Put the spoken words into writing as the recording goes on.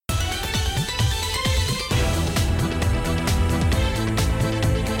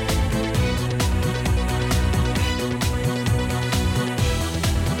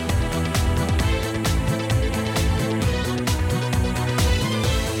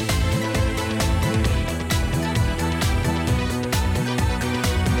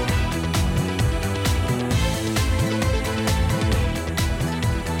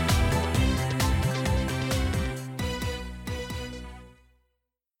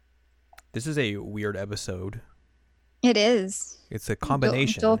This is a weird episode. It is. It's a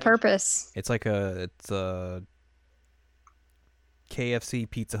combination. Dual purpose. It's a KFC,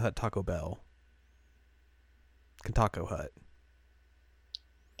 Pizza Hut, Taco Bell. Taco Hut.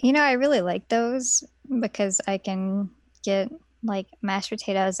 You know, I really like those because I can get like mashed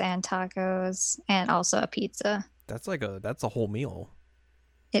potatoes and tacos and also a pizza. That's a whole meal.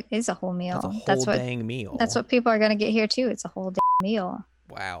 It is a whole meal. That's a whole dang meal. That's what people are going to get here too. It's a whole dang meal.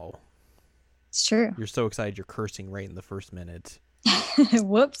 Wow. It's true. You're so excited you're cursing right in the first minute.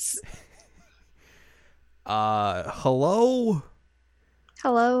 Whoops. Hello?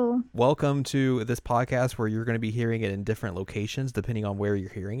 Hello. Welcome to this podcast where you're going to be hearing it in different locations depending on where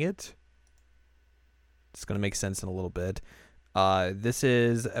you're hearing it. It's going to make sense in a little bit. This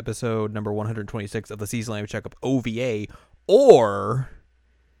is episode number 126 of the Season Language Checkup OVA, or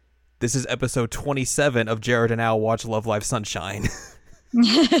this is episode 27 of Jared and Al Watch Love Live Sunshine.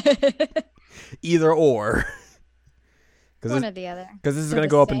 Either or. One or the other. Because this is going to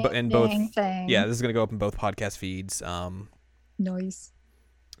go up in both. Thing. Yeah, this is going to go up in both podcast feeds. Noise.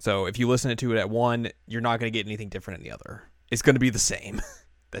 So if you listen to it at one, you're not going to get anything different in the other. It's going to be the same.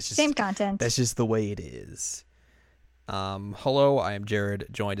 That's just same content. That's just the way it is. Hello, I am Jared,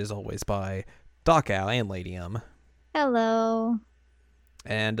 joined as always by Doc Al and Lady M. Hello.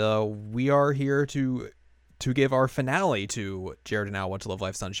 And we are here to give our finale to Jared and Al Watch Love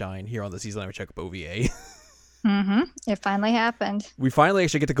Live Sunshine here on the Season Language Checkup OVA. Mm-hmm. It finally happened. We finally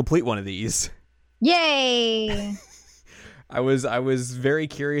actually get to complete one of these. Yay! I was very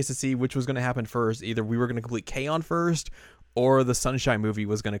curious to see which was going to happen first. Either we were going to complete K-On! First, or the Sunshine movie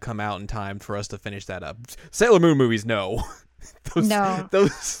was going to come out in time for us to finish that up. Sailor Moon movies, no. Those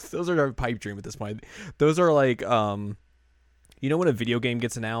are our pipe dream at this point. Those are like, you know when a video game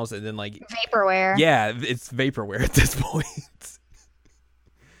gets announced and then like... Vaporware. Yeah, it's vaporware at this point.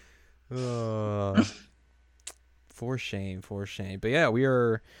 For shame. But yeah, we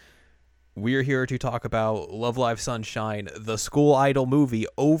are here to talk about Love Live Sunshine, the school idol movie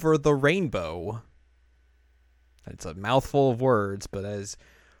Over the Rainbow. It's a mouthful of words, but as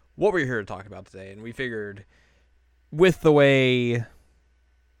what we're here to talk about today, and we figured with the way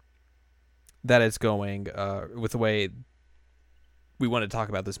that it's going, with the way we want to talk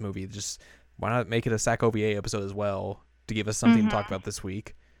about this movie, just why not make it a SAC OVA episode as well to give us something to talk about this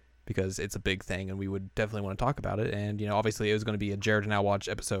week, because it's a big thing and we would definitely want to talk about it. And, you know, obviously it was going to be a Jared and Al Watch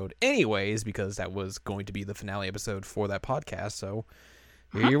episode anyways, because that was going to be the finale episode for that podcast. So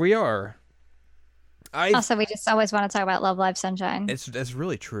here we are. Also, we just always want to talk about Love Live Sunshine. That's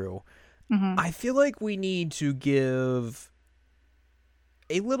really true. Mm-hmm. I feel like we need to give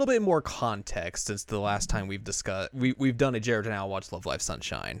a little bit more context since the last time we've done a Jared and Al Watch Love Live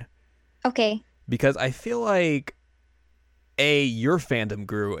Sunshine. Okay. Because I feel like your fandom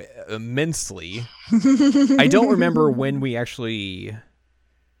grew immensely. I don't remember when we actually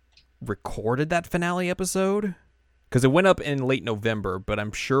recorded that finale episode, because it went up in late November, but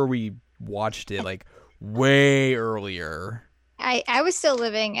I'm sure we watched it like way earlier. I was still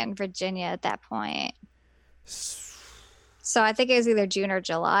living in Virginia at that point. So I think it was either June or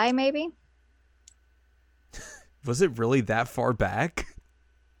July, maybe. Was it really that far back?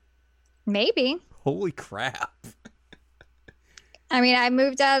 Maybe. Holy crap. I mean, I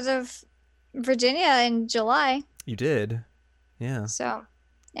moved out of Virginia in July. You did? Yeah. So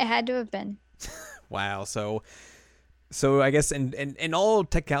it had to have been. Wow. So I guess in all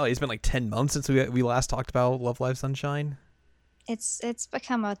technicality, it's been like 10 months since we last talked about Love Live Sunshine. It's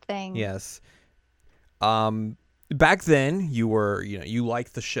become a thing. Yes. Back then you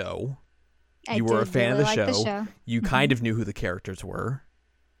liked the show. You were a fan of the show. You kind of knew who the characters were.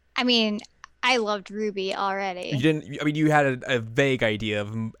 I mean, I loved Ruby already. You didn't. I mean, you had a vague idea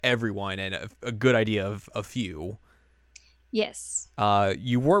of everyone and a good idea of a few. Yes.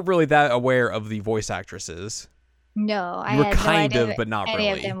 You weren't really that aware of the voice actresses. No, you were kind of, but not any really.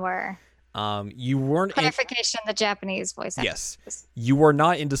 Any of them were. You weren't. Clarification: the Japanese voice actresses. Yes, you were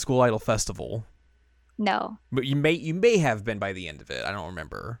not into School Idol Festival. No, but you may have been by the end of it. I don't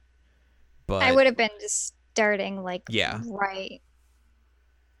remember. But I would have been just starting like right.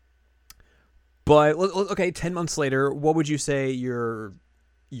 But okay, 10 months later, what would you say your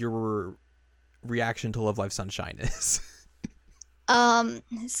reaction to Love Live Sunshine is?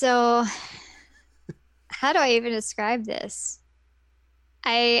 So how do I even describe this?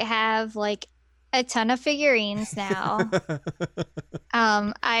 I have like a ton of figurines now.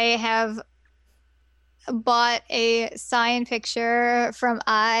 I have bought a signed picture from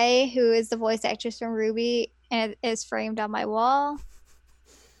who is the voice actress from Ruby, and it is framed on my wall.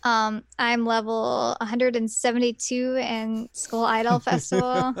 I'm level 172 in School Idol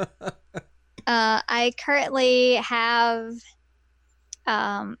Festival. I currently have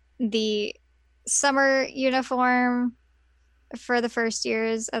the summer uniform for the first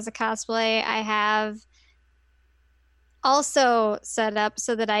years as a cosplay. I have also set up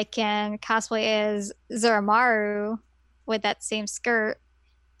so that I can cosplay as Zoromaru with that same skirt.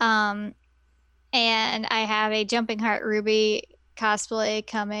 Um, and I have a Jumping Heart Ruby cosplay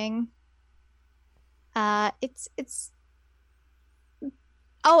coming. It's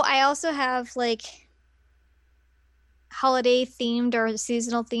Oh, I also have like holiday themed or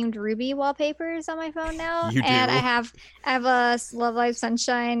seasonal themed Ruby wallpapers on my phone now, You and do. I have a Love Live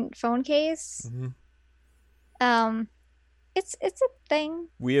Sunshine phone case. Hmm. Um, it's a thing.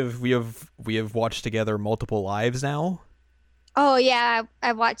 We have watched together multiple lives now. Oh yeah,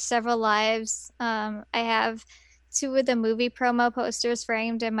 I've watched several lives. I have two of the movie promo posters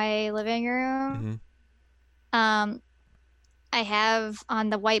framed in my living room. Hmm. Um, I have on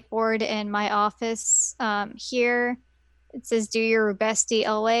the whiteboard in my office here. It says "Do your bestie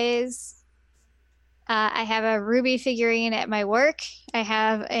always." I have a Ruby figurine at my work. I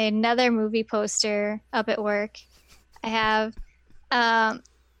have another movie poster up at work. I have um,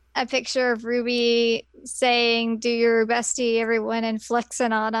 a picture of Ruby saying "Do your bestie, everyone," and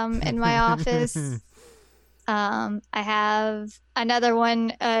flexing on them in my office. I have another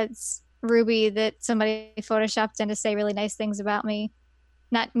one. It's Ruby that somebody photoshopped in to say really nice things about me.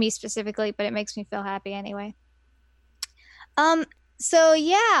 Not me specifically, but it makes me feel happy anyway. Um, so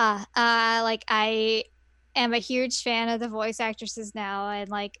yeah, like I am a huge fan of the voice actresses now and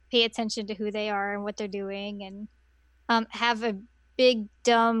like pay attention to who they are and what they're doing and have a big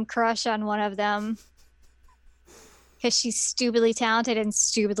dumb crush on one of them because she's stupidly talented and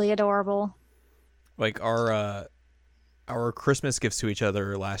stupidly adorable. Like our Christmas gifts to each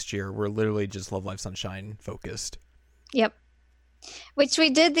other last year were literally just Love Live Sunshine focused. Yep. Which we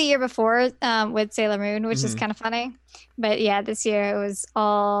did the year before with Sailor Moon, which is Hmm. kind of funny. But yeah, this year it was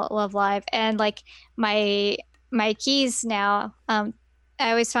all Love Live, and like my my keys now. I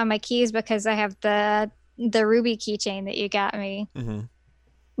always find my keys because I have the ruby keychain that you got me. Hmm.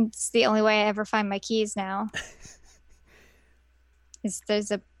 It's the only way I ever find my keys now. Is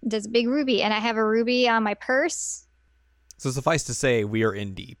there's a big ruby, and I have a ruby on my purse. So suffice to say, we are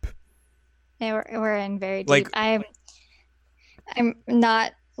in deep. And we're in very Like deep. I'm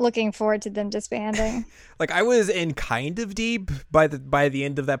not looking forward to them disbanding. like I was in kind of deep by the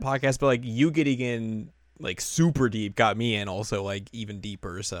end of that podcast, but like you getting in like super deep got me in also like even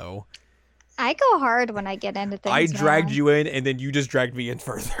deeper. So I go hard when I get into I things, dragged man. you in, and then you just dragged me in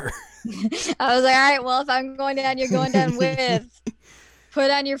further. I was like, all right, well, if I'm going down, you're going down with. Put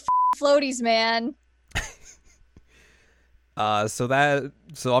on your floaties, man.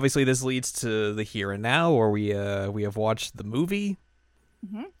 So obviously this leads to the here and now, where we have watched the movie,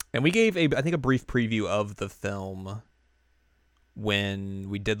 Mm-hmm. and we gave I think a brief preview of the film when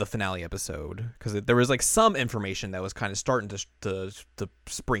we did the finale episode, because there was like some information that was kind of starting to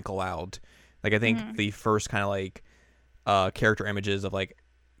sprinkle out. Like I think Mm-hmm. the first kind of like character images of like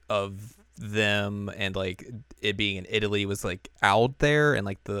of them and like it being in Italy was like out there, and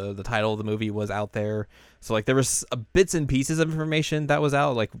like the title of the movie was out there. So like there was bits and pieces of information that was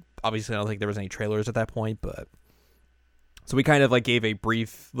out. Like obviously I don't think there was any trailers at that point, but so we kind of like gave a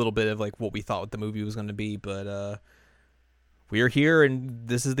brief little bit of like what we thought the movie was going to be, but we are here, and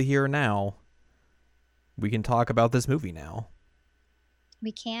this is the here and now. We can talk about this movie now,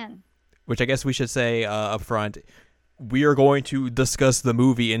 We can. which I guess we should say up front. We are going to discuss the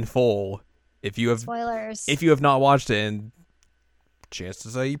movie in full. Spoilers. If you have not watched it, and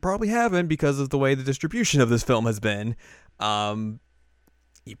chances are you probably haven't because of the way the distribution of this film has been,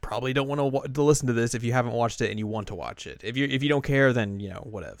 you probably don't want to listen to this if you haven't watched it and you want to watch it. If you don't care, then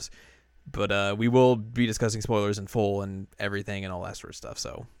whatevs. But we will be discussing spoilers in full and everything and all that sort of stuff.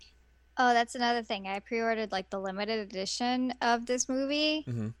 So Oh, that's another thing. I pre-ordered like the limited edition of this movie,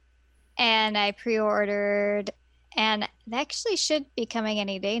 mm-hmm. and I pre-ordered, and it actually should be coming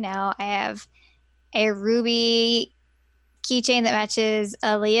any day now. I have a ruby keychain that matches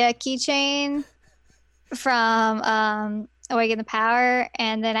a Leah keychain from Awaken the Power,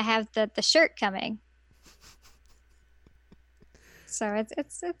 and then I have the shirt coming. So it's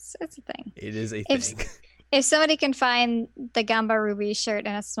a thing. It is a If thing. if somebody can find the Gamba Ruby shirt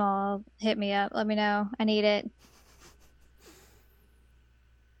in a small, hit me up. Let me know. I need it.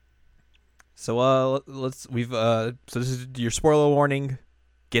 So so this is your spoiler warning.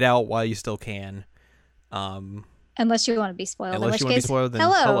 Get out while you still can. Unless you want to be spoiled. In Unless which you want to be case, spoiled, then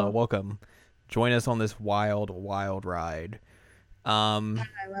hello. welcome. Join us on this wild, wild ride. I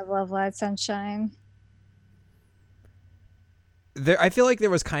love Love Live Sunshine. I feel like there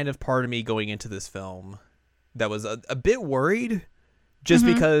was kind of part of me going into this film that was a bit worried, just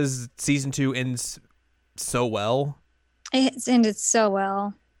because season 2 ends so well. It's ended so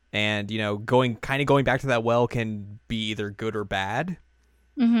well. And, going back to that well can be either good or bad.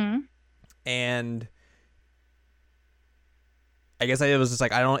 Mm-hmm. And I guess I was just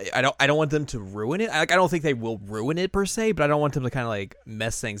like, I don't want them to ruin it. I don't think they will ruin it per se, but I don't want them to kind of like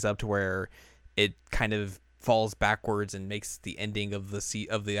mess things up to where it kind of falls backwards and makes the ending of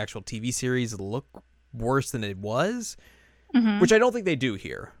the actual TV series look worse than it was, which I don't think they do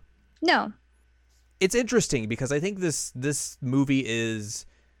here. No. It's interesting because I think this movie is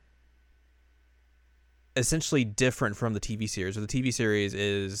essentially different from the TV series. Or the TV series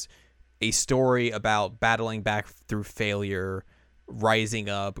is a story about battling back through failure, rising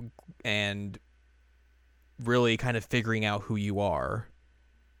up, and really kind of figuring out who you are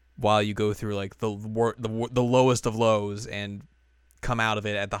while you go through like the lowest of lows and come out of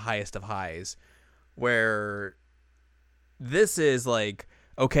it at the highest of highs. Where this is like,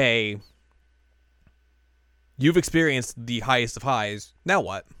 okay, you've experienced the highest of highs. Now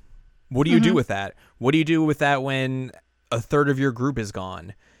what? What do you do with that? What do you do with that when a third of your group is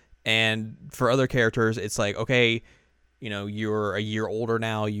gone? And for other characters, it's like, okay, you're a year older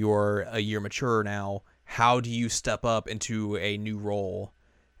now, you're a year maturer now. How do you step up into a new role?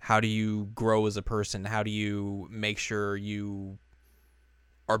 How do you grow as a person? How do you make sure you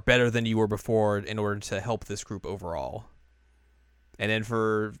are better than you were before in order to help this group overall? And then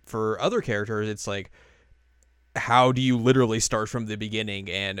for other characters, it's like, how do you literally start from the beginning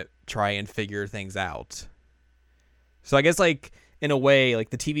and try and figure things out? So I guess like in a way, like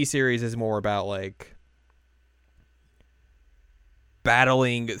the TV series is more about like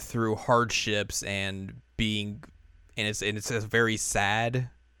battling through hardships and being, and it's a very sad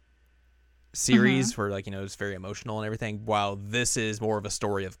series for like, it's very emotional and everything, while this is more of a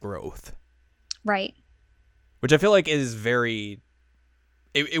story of growth. Right. Which I feel like is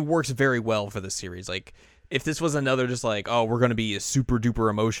it works very well for the series. Like if this was another just like, oh, we're going to be super duper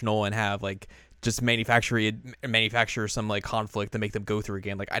emotional and have like just manufacture some like conflict to make them go through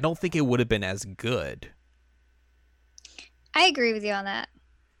again, like I don't think it would have been as good. I agree with you on that.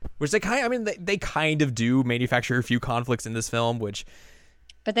 Which they kind of do manufacture a few conflicts in this film,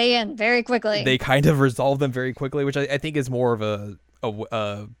 but they end very quickly. They kind of resolve them very quickly, which I think is more of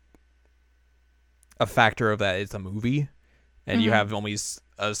a factor of that it's a movie, and you have only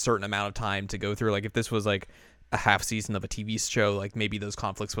a certain amount of time to go through. Like if this was like a half season of a TV show, like maybe those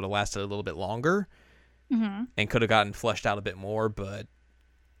conflicts would have lasted a little bit longer and could have gotten fleshed out a bit more. But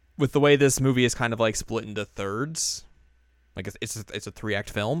with the way this movie is kind of like split into thirds, like it's a 3-act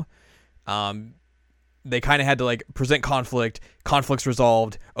film, they kind of had to like present conflicts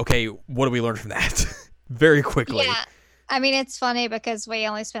resolved. Okay, what do we learn from that? Very quickly. Yeah. I mean, it's funny because we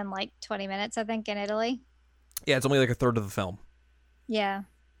only spend like 20 minutes, I think, in Italy. Yeah, it's only like a third of the film. Yeah.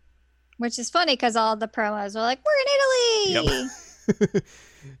 Which is funny because all the promos were like, we're in Italy. Yep.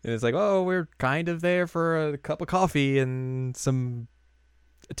 And it's like, oh, we're kind of there for a cup of coffee and some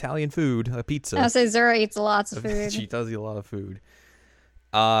Italian food, a pizza. I'll say Zura eats lots of food. She does eat a lot of food.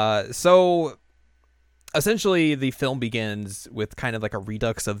 So essentially the film begins with kind of like a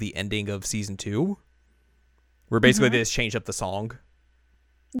redux of the ending of season 2, where basically they just change up the song.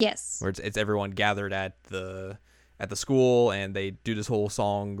 Yes. Where it's everyone gathered at the school and they do this whole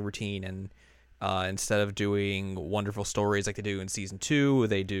song routine, and instead of doing Wonderful Stories like they do in season 2,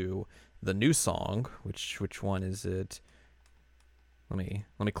 they do the new song. Which one is it? Let me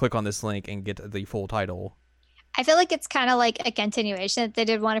click on this link and get the full title. I feel like it's kind of like a continuation that they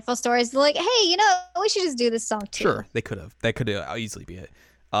did Wonderful Stories. They're like, hey, we should just do this song too. Sure, they could have. That could easily be it.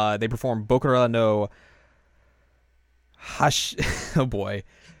 They performed Bokura no oh boy.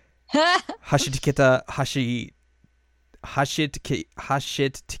 Hashitakita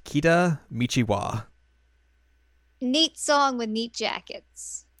Michiwa. Neat song with neat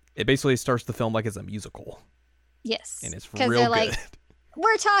jackets. It basically starts the film like it's a musical. Yes. And it's real good. Like,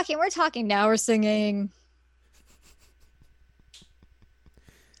 we're talking, now we're singing.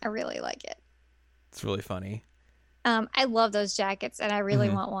 I really like it. It's really funny. I love those jackets, and I really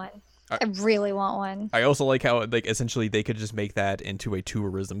want one. I really want one. I also like how like essentially they could just make that into a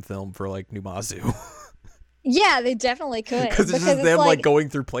tourism film for like Numazu. Yeah, they definitely could. Because it's just them like going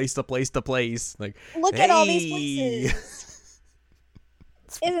through place to place to place. Like, look at all these places.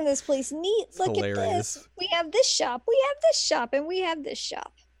 Isn't this place neat? Look hilarious. At this. We have this shop. We have this shop, and we have this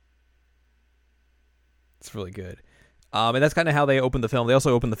shop. It's really good. And that's kind of how they opened the film. They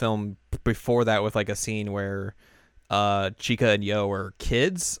also opened the film before that with like a scene where Chika and Yo are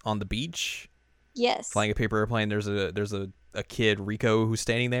kids on the beach. Yes. Flying a paper airplane. There's a a kid, Rico, who's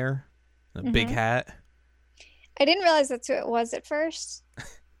standing there, a big hat. I didn't realize that's who it was at first.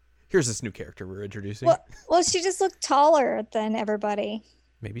 Here's this new character we're introducing. Well, she just looked taller than everybody.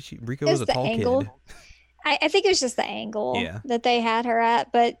 Maybe Rico was a tall angle. kid. I think it was just the angle that they had her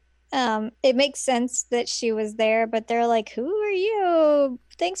at, but it makes sense that she was there. But they're like, "Who are you?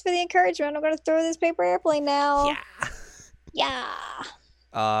 Thanks for the encouragement. I'm going to throw this paper airplane now." Yeah.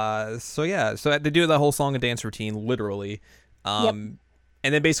 So they do the whole song and dance routine, literally. And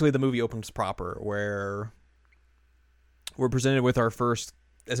then basically the movie opens proper, where we're presented with our first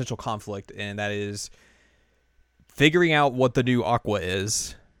essential conflict, and that is figuring out what the new Aqua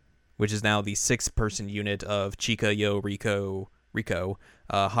is, which is now the 6-person unit of Chika, Yo, Rico,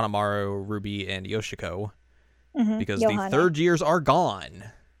 Hanamaru, Ruby, and Yoshiko, because the third years are gone.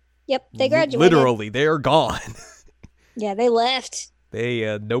 Yep, they graduated. Literally, they are gone. Yeah, they left. They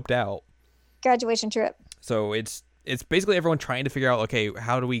noped out. Graduation trip. So it's basically everyone trying to figure out, okay,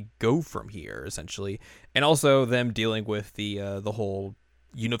 how do we go from here, essentially, and also them dealing with the whole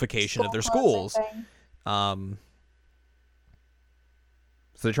unification of their schools. So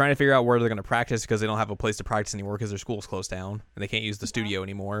they're trying to figure out where they're going to practice, because they don't have a place to practice anymore because their school's closed down and they can't use the studio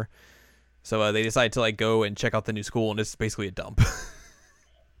anymore. So they decide to go and check out the new school, and it's basically a dump.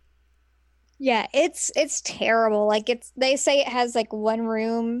 Yeah, it's terrible. They say it has one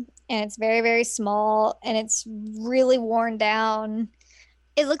room, and it's very, very small, and it's really worn down.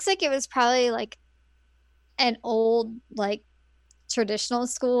 It looks like it was probably an old traditional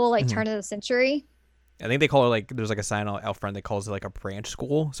school, turn of the century. I think they call it there's a sign out front that calls it a branch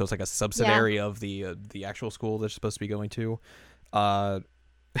school, so it's a subsidiary of the actual school they're supposed to be going to.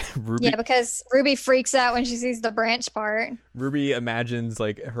 Ruby, because Ruby freaks out when she sees the branch part. Ruby imagines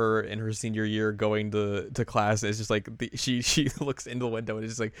her in her senior year going to class, and it's just she looks into the window, and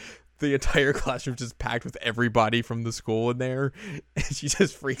it's just the entire classroom just packed with everybody from the school in there, and she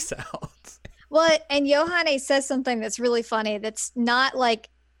just freaks out. Well, and Yohane says something that's really funny. That's not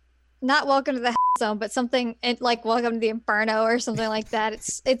welcome to the zone, but something welcome to the Inferno or something like that.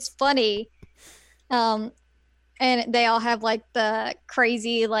 It's funny. And they all have the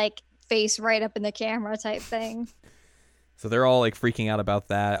crazy face right up in the camera type thing. So they're all freaking out about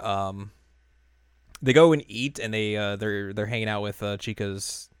that. They go and eat, and they're hanging out with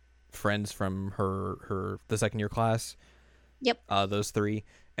Chika's friends from the second year class. Yep. Those 3.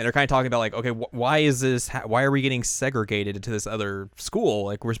 And they're kind of talking about okay, why is this? Why are we getting segregated into this other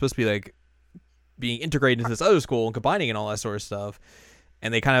school? We're supposed to be being integrated into this other school and combining and all that sort of stuff.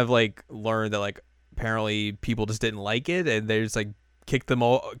 And they kind of learn that apparently people just didn't like it, and they just kicked them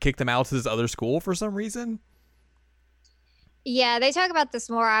out to this other school for some reason. Yeah, they talk about this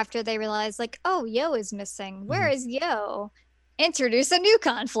more after they realize oh, Yo is missing. Where is Yo? Introduce a new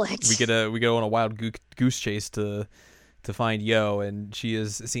conflict. We go on a wild goose chase to find Yo, and she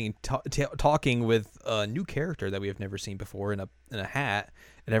is seen talking with a new character that we have never seen before in a hat,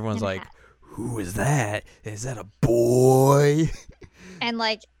 and everyone's who is that? Is that a boy? And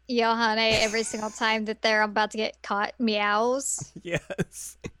Yohane, every single time that they're about to get caught, meows.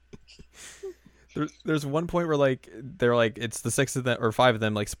 Yes. There's one point where they're it's the 6 of them or 5 of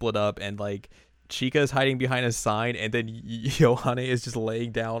them split up, and Chika's hiding behind a sign, and then Yohane is just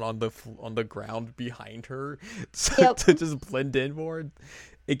laying down on the ground behind her to just blend in more.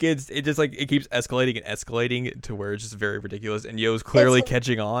 It keeps escalating and escalating to where it's just very ridiculous, and Yo's clearly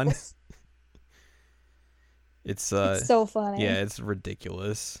catching on. It's so funny. Yeah, it's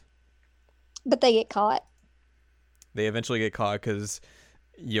ridiculous. But they get caught. They eventually get caught because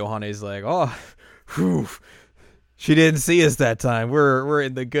Yohane's oh, whew, she didn't see us that time. We're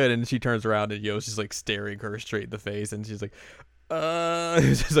in the good. And she turns around, and Yo's just staring her straight in the face, and she's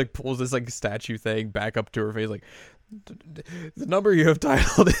just pulls this statue thing back up to her face, the number you have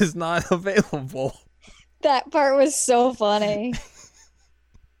dialed is not available. That part was so funny.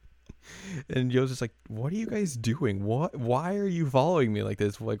 And Yo's just what are you guys doing? Why are you following me like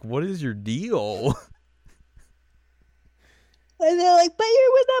this? What is your deal? And they're but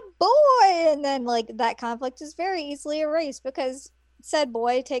you're with a boy. And then that conflict is very easily erased because said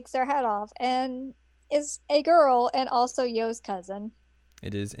boy takes their hat off and is a girl and also Yo's cousin.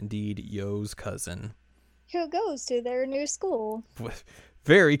 It is indeed Yo's cousin. Who goes to their new school.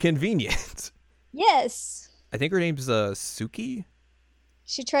 Very convenient. Yes. I think her name's Suki.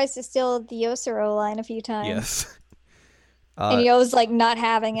 She tries to steal the Yosuro line a few times. Yes. And Yo's not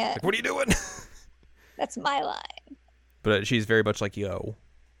having it. What are you doing? That's my line. But she's very much like Yo.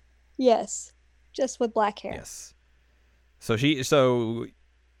 Yes. Just with black hair. Yes. So Suki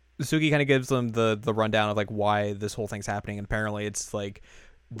kind of gives them the rundown of why this whole thing's happening. And apparently it's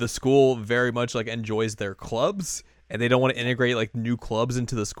the school very much enjoys their clubs, and they don't want to integrate like new clubs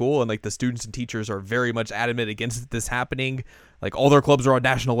into the school, and like the students and teachers are very much adamant against this happening. Like all their clubs are on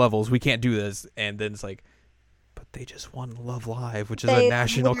national levels. We can't do this. And then it's like, but they just won Love Live, which is a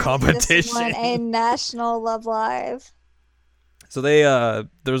national competition. Just won a national Love Live. So they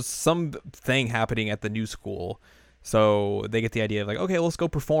there's some thing happening at the new school. So they get the idea of like, okay, let's go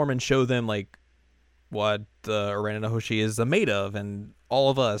perform and show them like what Arana Hoshi is made of, and all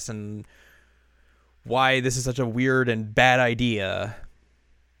of us, and why this is such a weird and bad idea.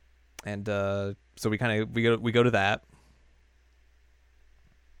 And so we go to that,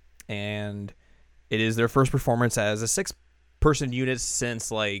 and it is their first performance as a 6-person unit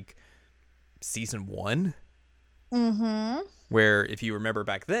since like season 1. Mm-hmm. Where, if you remember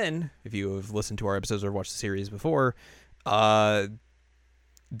back then, if you have listened to our episodes or watched the series before,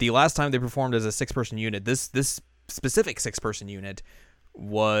 the last time they performed as a 6-person unit, this specific 6-person unit,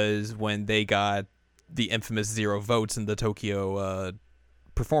 was when they got the infamous 0 votes in the Tokyo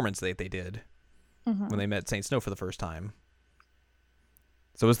performance that they did when they met Saint Snow for the first time.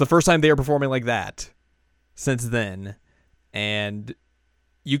 So it's the first time they were performing like that since then, and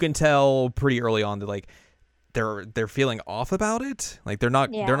you can tell pretty early on that like they're feeling off about it. Like they're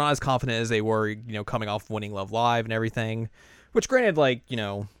not as confident as they were, coming off winning Love Live and everything. Which, granted, like,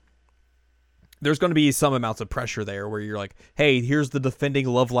 there's going to be some amounts of pressure there where you're like, hey, here's the defending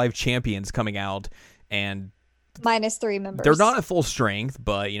Love Live champions coming out, and minus 3 members. They're not at full strength,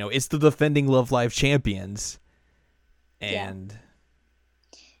 but it's the defending Love Live champions, and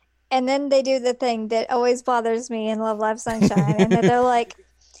and then they do the thing that always bothers me in Love Live Sunshine, and then they're like,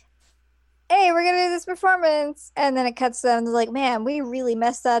 hey, we're going to do this performance. And then it cuts to them. They're like, man, we really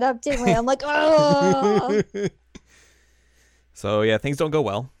messed that up, didn't we? I'm like, oh. So, yeah, things don't go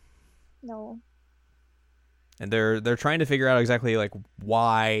well. No. And they're trying to figure out exactly, like,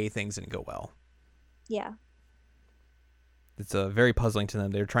 why things didn't go well. Yeah. It's very puzzling to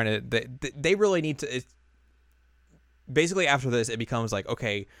them. They're trying to... They really need to... Basically, after this, it becomes like,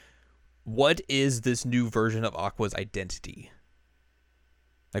 okay, what is this new version of Aqua's identity?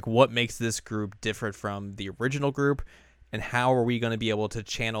 Like, what makes this group different from the original group, and how are we going to be able to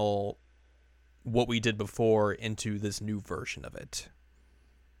channel what we did before into this new version of it?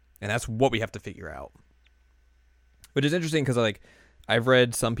 And that's what we have to figure out. Which is interesting because, like, I've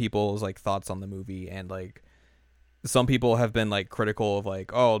read some people's, like, thoughts on the movie, and, like, some people have been, like, critical of,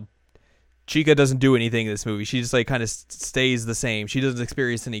 like, oh, Chika doesn't do anything in this movie. She just, like, kind of stays the same. She doesn't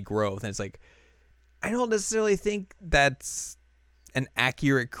experience any growth. And it's like, I don't necessarily think that's an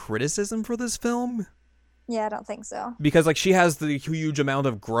accurate criticism for this film. Yeah, I don't think so. Because, like, she has the huge amount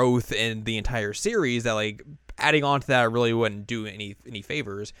of growth in the entire series that, like, adding on to that really wouldn't do any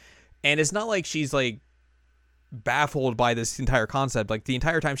favors. And it's not like she's, like, baffled by this entire concept. Like, the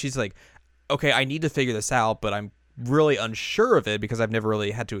entire time she's like, okay, I need to figure this out, but I'm really unsure of it because I've never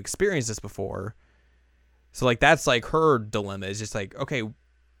really had to experience this before. So, like, that's, like, her dilemma is just like, okay,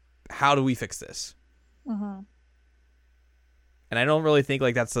 how do we fix this? Mm-hmm. And I don't really think,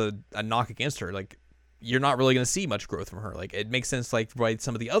 like, that's a knock against her. Like, you're not really going to see much growth from her. Like, it makes sense, like, why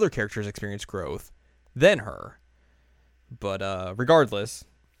some of the other characters experience growth than her. But regardless,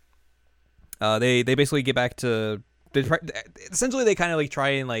 they basically get back to... essentially, they kind of, like,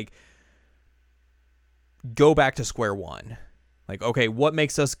 try and, like, go back to square one. Like, okay, what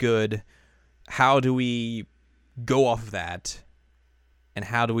makes us good? How do we go off of that? And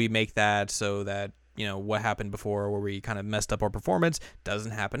how do we make that so that, what happened before where we kind of messed up our performance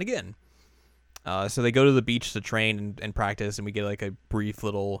doesn't happen again? So they go to the beach to train and practice, and we get, like, a brief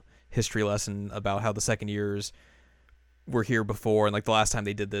little history lesson about how the second years were here before. And, like, the last time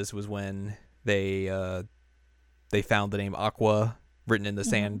they did this was when they found the name Aqua written in the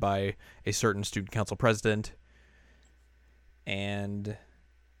sand by a certain student council president. And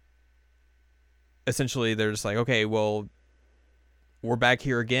essentially they're just like, okay, well, we're back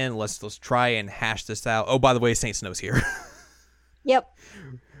here again. Let's try and hash this out. Oh, by the way, Saint Snow's here. Yep.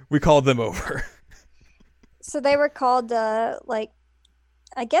 We called them over. So they were called to, like,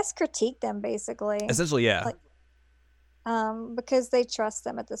 I guess critique them, basically. Essentially, yeah. Like, because they trust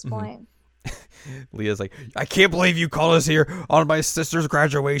them at this point. Leah's like, I can't believe you called us here on my sister's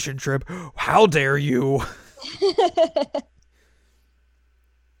graduation trip. How dare you?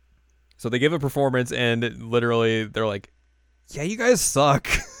 So they give a performance, and literally they're like, yeah, you guys suck.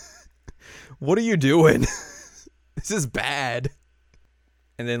 What are you doing? This is bad.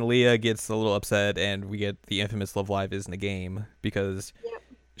 And then Leah gets a little upset, and we get the infamous Love Live isn't a game, because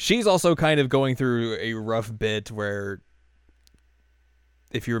she's also kind of going through a rough bit where,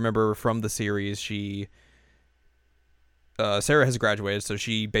 if you remember from the series, Sarah has graduated, so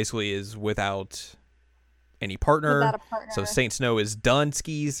she basically is without any partner. Without a partner. So Saint Snow is done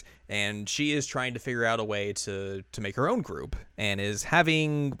skis, and she is trying to figure out a way to make her own group, and is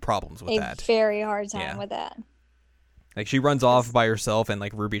having problems with that. A very hard time with that. Like, she runs off by herself, and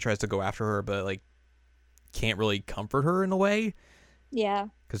like Ruby tries to go after her, but like can't really comfort her in a way. Yeah.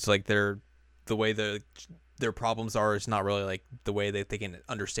 Because like the way their problems are, it's not really like the way that they can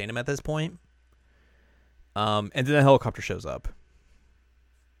understand them at this point. And then a helicopter shows up.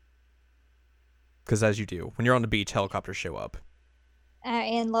 Because as you do, when you're on the beach, helicopters show up.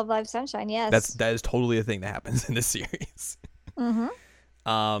 In Love Live Sunshine, yes. That is totally a thing that happens in this series.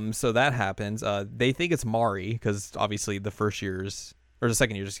 Mm-hmm. So that happens. They think it's Mari, because obviously the first years, or the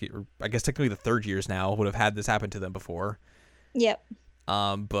second years, or I guess technically the third years now, would have had this happen to them before. Yep.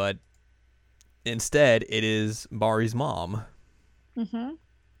 But instead, it is Mari's mom. Mm-hmm.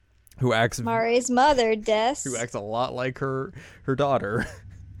 Who acts Mari's mother, Des. Who acts a lot like her daughter.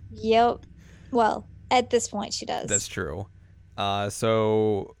 Yep. Well, at this point, she does. That's true.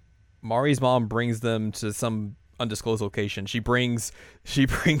 So Mari's mom brings them to some undisclosed location. She brings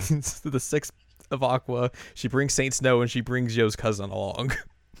the sixth of Aqua. She brings Saint Snow, and she brings Yo's cousin along.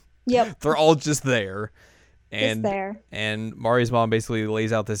 Yep. They're all just there. And just there. And Mari's mom basically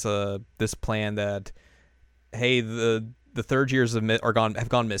lays out this plan that, hey, the third years have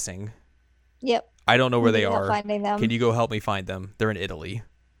gone missing. Yep. I don't know where they are. Finding them. Can you go help me find them? They're in Italy.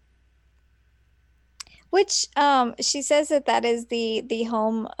 Which she says that is the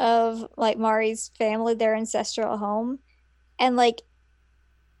home of like Mari's family, their ancestral home. And like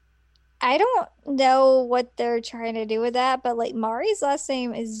I don't know what they're trying to do with that, but like Mari's last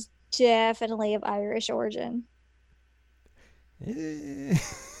name is definitely of Irish origin. I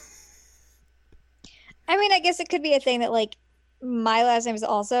mean, I guess it could be a thing that like my last name is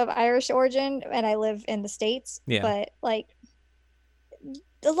also of Irish origin and I live in the States. Yeah. But like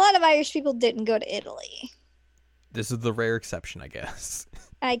a lot of Irish people didn't go to Italy. This is the rare exception, I guess.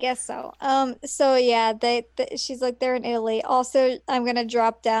 I guess so. So yeah, she's like, they're in Italy. Also, I'm gonna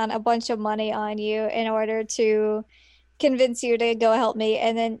drop down a bunch of money on you in order to convince you to go help me.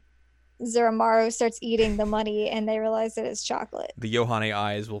 And then Zuramaru starts eating the money, and they realize that it's chocolate. The Yohane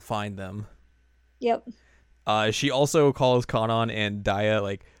eyes will find them. Yep. She also calls Kanan and Daya,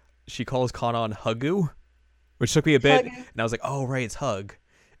 like, she calls Kanan Hugu, which took me a bit, and I was like, oh, right, it's Hug.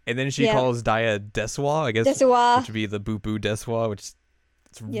 And then she calls Daya Deswa, I guess, Deswa. which would be the Boo Boo Deswa, which is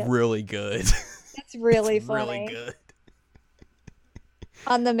really good. It's really it's funny. Really good.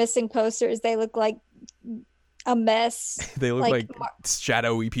 On the missing posters, they look like a mess. They look like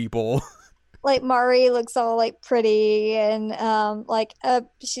shadowy people. Like Mari looks all like pretty and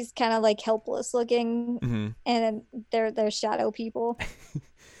she's kind of like helpless looking, and then they're shadow people,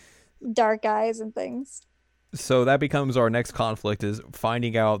 dark eyes and things. So that becomes our next conflict: is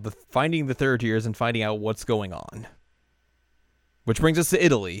finding the third years and finding out what's going on. Which brings us to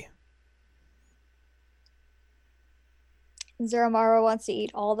Italy. Zuramaru wants to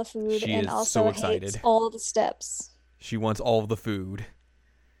eat all the food she and is also so excited. hates all the steps. She wants all of the food.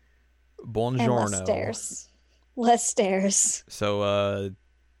 Buongiorno. And less stairs. Less stairs. So,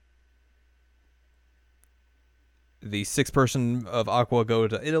 the sixth person of Aqua go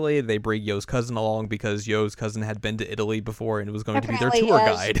to Italy. They bring Yo's cousin along because Yo's cousin had been to Italy before and was going to be their tour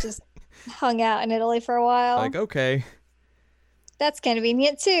guide. She just hung out in Italy for a while. Like, okay. That's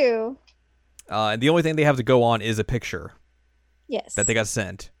convenient too. And the only thing they have to go on is a picture. Yes. That they got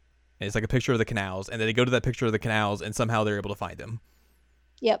sent. And it's like a picture of the canals. And then they go to that picture of the canals and somehow they're able to find him.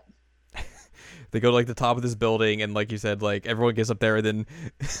 Yep. They go to like the top of this building and like you said, like everyone gets up there and then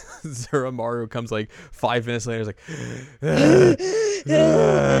Zuramaru comes like 5 minutes later. It's like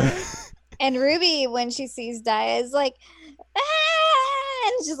and Ruby, when she sees Daya, is like, ah!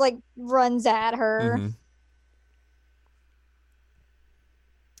 And just like runs at her. Mm-hmm.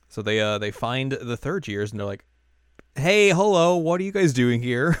 So they find the third years and they're like, hey, hello, what are you guys doing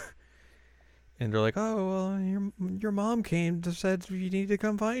here? And they're like, oh, well, your mom came to said you need to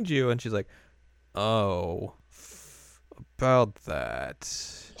come find you. And she's like, oh, about that.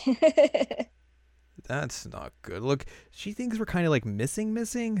 That's not good. Look, she thinks we're kind of like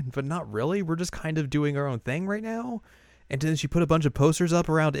missing, but not really. We're just kind of doing our own thing right now. And then she put a bunch of posters up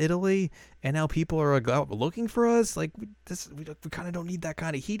around Italy, and now people are like, out looking for us. Like, we kind of don't need that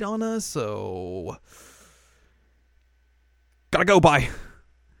kind of heat on us, so gotta go. Bye.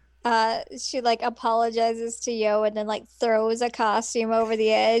 She like apologizes to Yo and then like throws a costume over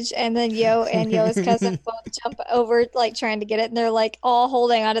the edge, and then Yo and Yo's cousin both jump over like trying to get it, and they're like all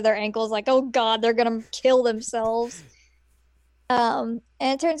holding onto their ankles like, oh god, they're gonna kill themselves. And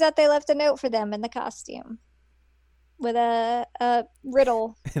it turns out they left a note for them in the costume with a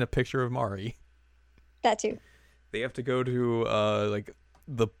riddle And a picture of Mari. That too. They have to go to like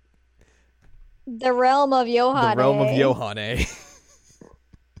the The realm of Yohane. realm of Yohane,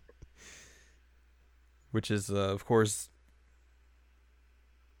 which is of course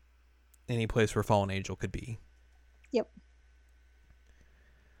any place where fallen angel could be. Yep.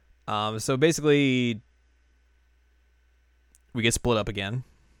 So basically, we get split up again.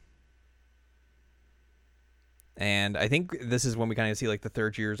 And I think this is when we kind of see like the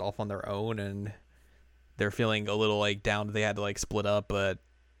third years off on their own, and they're feeling a little like down. They had to like split up, but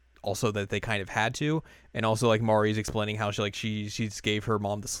also that they kind of had to. And also like Mari's explaining how she just gave her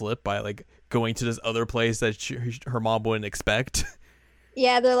mom the slip by like going to this other place that her mom wouldn't expect.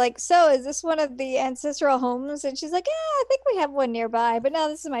 Yeah, they're like, so is this one of the ancestral homes? And she's like, yeah, I think we have one nearby, but no,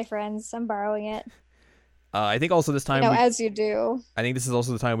 this is my friend's. I'm borrowing it. I think also this time, as you do. I think this is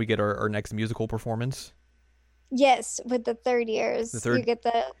also the time we get our next musical performance. Yes, with the third years, you get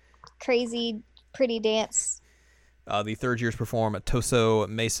the crazy, pretty dance. The third years perform Toso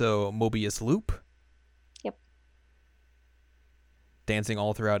Meso Mobius Loop. Yep. Dancing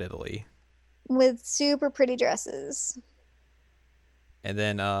all throughout Italy. With super pretty dresses. And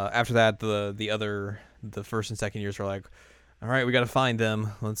then after that, the first and second years are like, all right, we got to find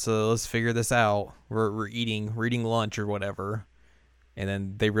them. Let's figure this out. We're eating lunch or whatever. And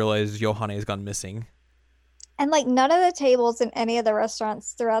then they realize Yohane has gone missing. And like none of the tables in any of the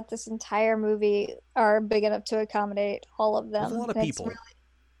restaurants throughout this entire movie are big enough to accommodate all of them. There's a lot of people.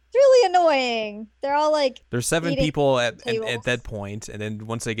 It's really annoying. They're all like there's 7 people at that point, and then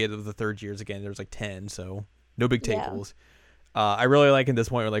once they get to the third years again, there's like 10. So no big tables. Yeah. I really like in this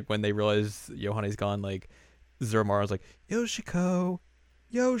point where like when they realize Yohane's gone, like Zuramaru's like Yoshiko,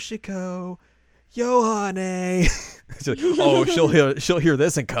 Yohane. Like, oh, she'll hear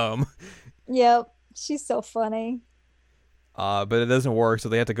this and come. Yep. She's so funny. But it doesn't work, so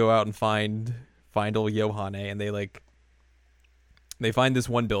they have to go out and find old Yohane, and they find this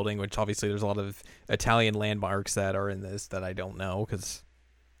one building, which obviously there's a lot of Italian landmarks that are in this that I don't know because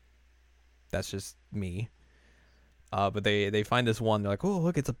that's just me. But they find this one, they're like, oh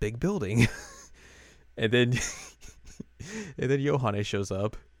look, it's a big building, and then Yohane shows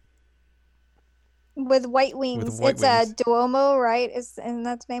up with white wings. It's a Duomo, right? Isn't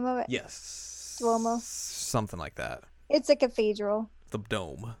that the name of it? Yes. Duomo. Something like that. It's a cathedral. The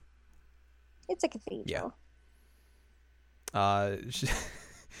dome. It's a cathedral. Yeah.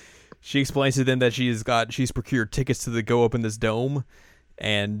 She explains to them that she's procured tickets to go open this dome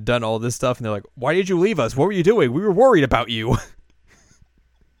and done all this stuff, and they're like, why did you leave us? What were you doing? We were worried about you.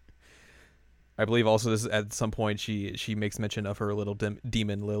 I believe also this at some point she makes mention of her little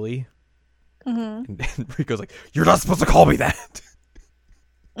demon Lily. Mm-hmm. And Rico's like, you're not supposed to call me that.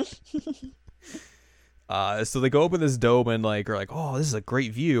 So they go open this dome and like are like, oh, this is a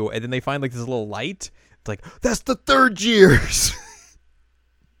great view, and then they find like this little light. It's like, that's the third years.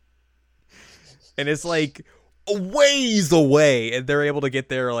 And it's like a ways away, and they're able to get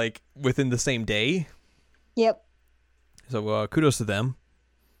there like within the same day. Yep. So kudos to them.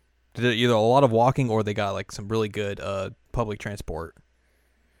 They did either a lot of walking or they got like some really good public transport.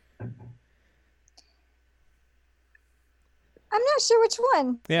 I'm not sure which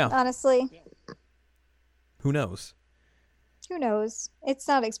one. Yeah. Honestly. Who knows? Who knows? It's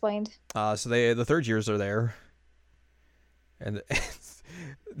not explained. So the third years are there, and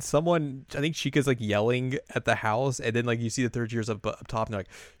someone, I think Chica's like yelling at the house, and then like you see the third years up top, and they're like,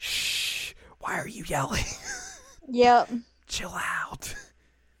 "Shh! Why are you yelling? Yep. Chill out."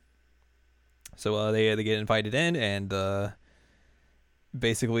 So they get invited in, and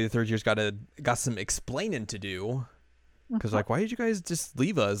basically the third year's got some explaining to do. Because, like, why did you guys just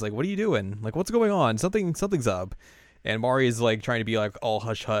leave us? Like, what are you doing? Like, what's going on? Something's up. And Mari is, like, trying to be, like, all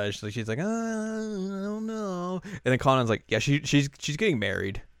hush-hush. Like, she's like, I don't know. And then Conan's like, yeah, she's getting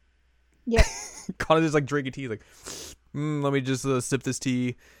married. Yep. Conan's just, like, drinking tea. Like, let me just sip this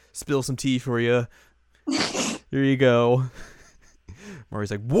tea, spill some tea for you. Here you go.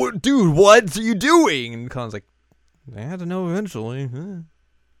 Mari's like, what? Dude, what are you doing? And Conan's like, I had to know eventually.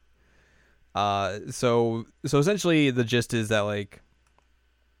 So essentially the gist is that like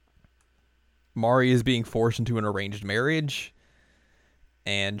Mari is being forced into an arranged marriage,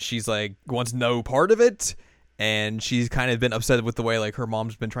 and she's like wants no part of it, and she's kind of been upset with the way like her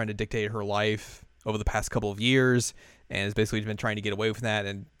mom's been trying to dictate her life over the past couple of years, and has basically been trying to get away from that,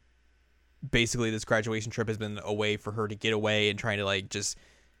 and basically this graduation trip has been a way for her to get away and trying to like just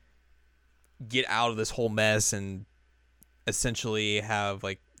get out of this whole mess and essentially have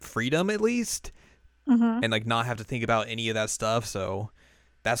like freedom at least, and like not have to think about any of that stuff. So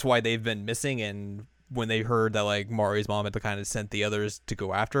that's why they've been missing, and when they heard that like Mari's mom had kind of sent the others to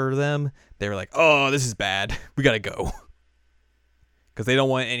go after them, they were like, "Oh, this is bad. We gotta go," because they don't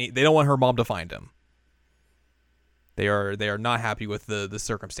want her mom to find him. They are not happy with the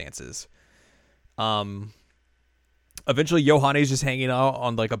circumstances. Eventually, Yohane's just hanging out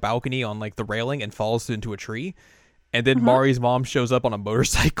on like a balcony on like the railing and falls into a tree. And then Mari's mom shows up on a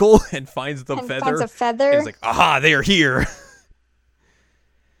motorcycle and finds the feather. Finds a feather. And it's like, aha, they are here.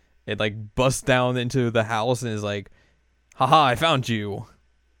 It like busts down into the house and is like, haha, I found you.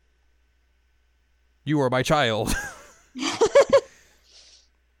 You are my child.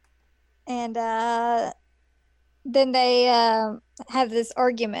 And then they have this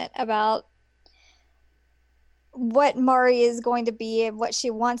argument about what Mari is going to be and what she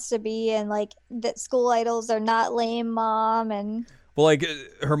wants to be, and like that school idols are not lame, mom. And well, like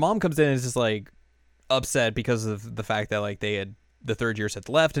her mom comes in and is just like upset because of the fact that like the third years had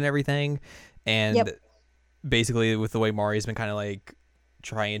left and everything, and basically with the way Mari's been kind of like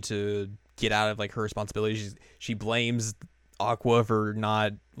trying to get out of like her responsibilities, she blames Aqua for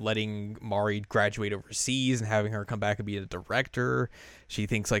not letting Mari graduate overseas and having her come back and be a director. She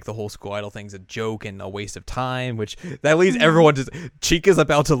thinks like the whole school idol thing's a joke and a waste of time, which that leads everyone to... Chica's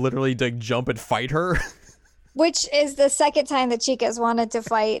about to literally like jump and fight her. Which is the second time that Chica's wanted to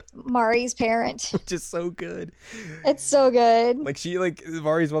fight Mari's parent. Which is so good. It's so good. Like she like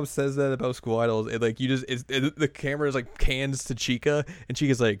Mari's mom says that about school idols, and like the camera is like cans to Chica, and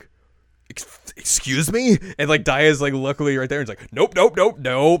Chica's like, excuse me, and like Daya's like luckily right there and it's like nope.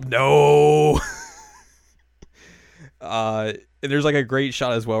 And there's like a great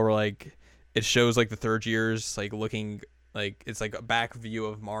shot as well where like it shows like the third years like looking like it's like a back view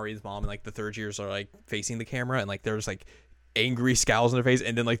of Mari's mom, and like the third years are like facing the camera, and like there's like angry scowls on their face,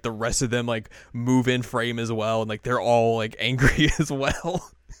 and then like the rest of them like move in frame as well, and like they're all like angry as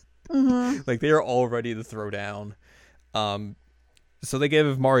well. Like they are all ready to throw down. So they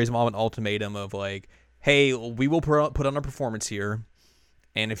give Mari's mom an ultimatum of like, hey, we will put on a performance here,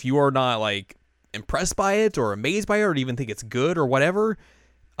 and if you are not like impressed by it or amazed by it or even think it's good or whatever,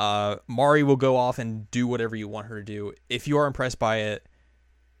 Mari will go off and do whatever you want her to do. If you are impressed by it,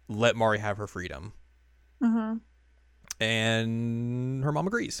 let Mari have her freedom. And her mom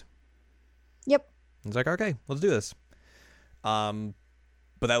agrees. Yep. It's like, okay, let's do this. But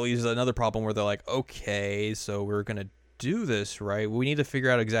that leaves another problem where they're like, okay, so we're gonna do this, right? We need to figure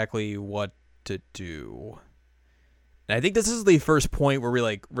out exactly what to do. And I think this is the first point where we're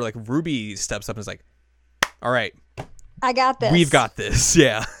like Ruby steps up and is like, all right, I got this. We've got this.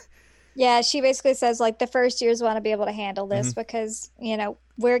 Yeah. Yeah, she basically says like the first years want to be able to handle this because, you know,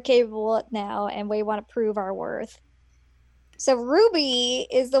 we're capable now and we want to prove our worth. So Ruby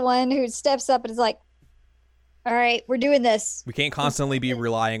is the one who steps up and is like, all right, we're doing this. We can't constantly be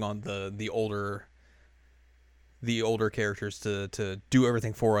relying on the older characters to do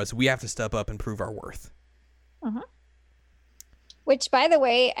everything for us. We have to step up and prove our worth. Which, by the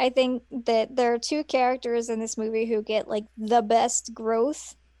way, I think that there are two characters in this movie who get like the best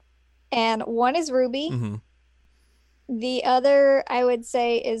growth, and one is Ruby. The other, I would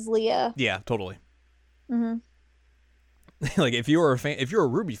say, is Leah. Yeah, totally. Like if you're a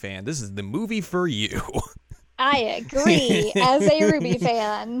Ruby fan, this is the movie for you. I agree as a Ruby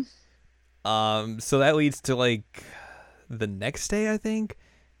fan. So that leads to like the next day, I think,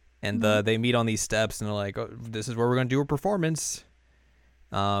 and they meet on these steps and they're like, oh, this is where we're gonna do a performance.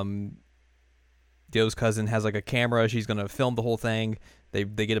 Dio's cousin has like a camera. She's gonna film the whole thing. They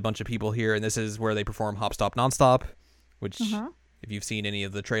get a bunch of people here, and this is where they perform Hop Stop Nonstop, which if you've seen any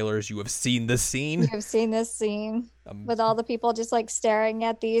of the trailers, you have seen this scene. You've seen this scene with all the people just like staring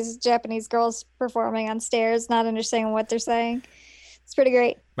at these Japanese girls performing on stairs, not understanding what they're saying. It's pretty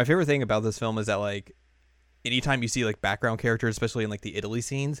great. My favorite thing about this film is that like anytime you see like background characters, especially in like the Italy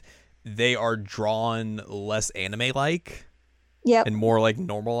scenes, they are drawn less anime like. Yep. And more like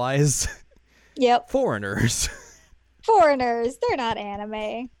normalized. Yep. Foreigners. They're not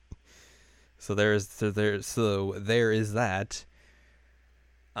anime. So there is that.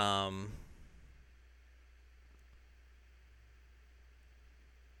 But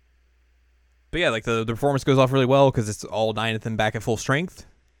yeah, like the performance goes off really well because it's all 9 of them back at full strength.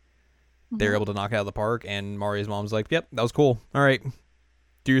 They're able to knock it out of the park, and Mari's mom's like, "Yep, that was cool. All right,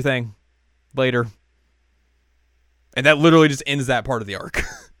 do your thing. Later." And that literally just ends that part of the arc.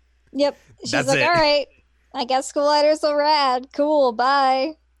 Yep. She's like, all right, I guess school idol's so rad. Cool,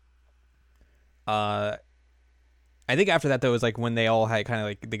 bye. I think after that though is like when they all had kind of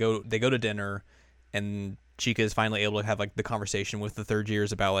like they go to dinner, and Chica is finally able to have like the conversation with the third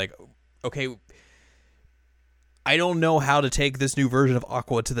years about like, okay, I don't know how to take this new version of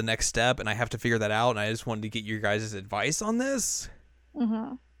Aqua to the next step, and I have to figure that out. And I just wanted to get your guys' advice on this.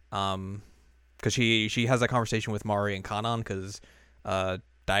 Mm-hmm. Because she has that conversation with Mari and Kanan, because Daya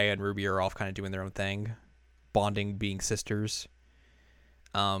and Ruby are off kind of doing their own thing, bonding, being sisters.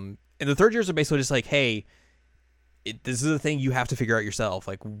 And the third years are basically just like, hey, this is a thing you have to figure out yourself.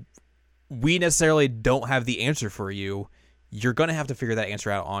 Like, we necessarily don't have the answer for you. You're gonna have to figure that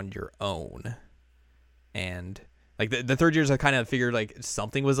answer out on your own. And like the third years, I kind of figured like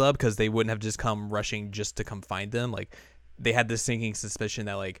something was up, because they wouldn't have just come rushing just to come find them. Like, they had this sinking suspicion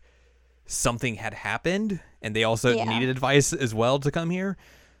that like something had happened, and they also needed advice as well to come here.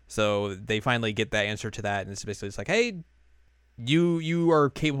 So they finally get that answer to that, and it's basically just like, hey, you are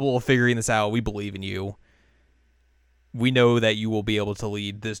capable of figuring this out. We believe in you. We know that you will be able to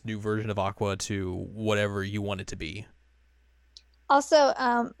lead this new version of Aqua to whatever you want it to be.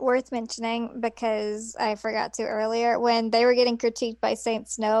 Also, worth mentioning, because I forgot to earlier, when they were getting critiqued by Saint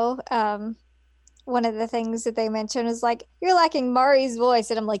Snow, one of the things that they mentioned was like, you're lacking Mari's voice.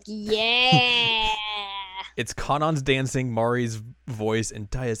 And I'm like, yeah. It's Kanan's dancing, Mari's voice, and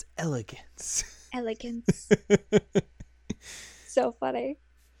Daya's elegance. Elegance. So funny.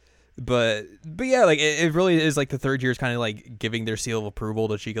 But yeah, like it really is like the third year is kind of like giving their seal of approval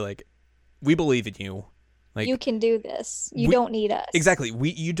to Chika. Like, we believe in you. Like, you can do this. You don't need us. Exactly.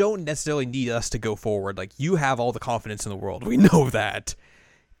 You don't necessarily need us to go forward. Like, you have all the confidence in the world. We know that.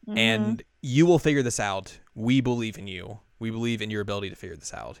 Mm-hmm. And you will figure this out. We believe in you. We believe in your ability to figure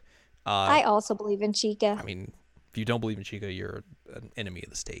this out. I also believe in Chika. I mean, if you don't believe in Chika, you're an enemy of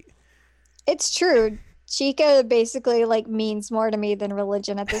the state. It's true. Chika basically like means more to me than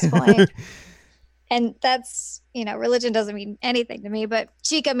religion at this point. And that's, religion doesn't mean anything to me, but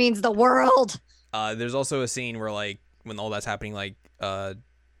Chika means the world. There's also a scene where, like, when all that's happening, like, Daya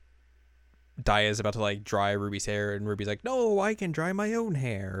is about to, like, dry Ruby's hair, and Ruby's like, no, I can dry my own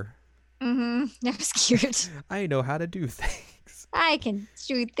hair. Mm-hmm. That was cute. I know how to do things. I can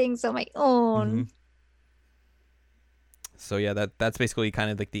do things on my own. Mm-hmm. So, yeah, that's basically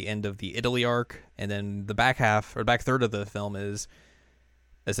kind of, like, the end of the Italy arc, and then the back half, or back third of the film is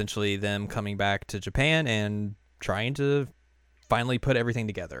essentially them coming back to Japan and trying to finally put everything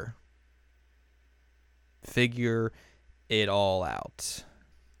together. Figure it all out.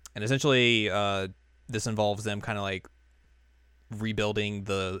 And essentially this involves them kind of like rebuilding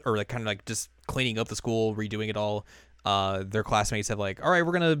or like kind of like just cleaning up the school, redoing it all. Their classmates have like, all right,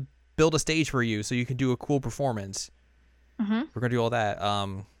 we're gonna build a stage for you so you can do a cool performance. Mm-hmm. We're gonna do all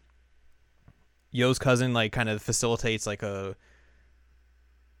that. Yo's cousin like kind of facilitates like a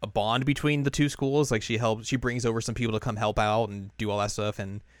bond between the two schools. Like, she brings over some people to come help out and do all that stuff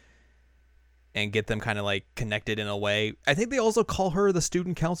and get them kind of like connected in a way. I think they also call her the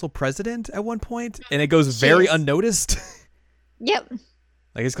student council president at one point, and it goes very unnoticed. Yep.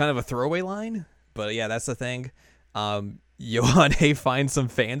 Like, it's kind of a throwaway line, but yeah, that's the thing. Yohane finds some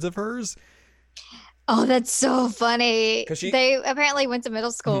fans of hers. Oh, that's so funny. They apparently went to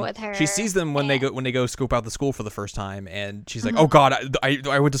middle school with her. She sees them when they go scope out the school for the first time, and she's like, "Oh God,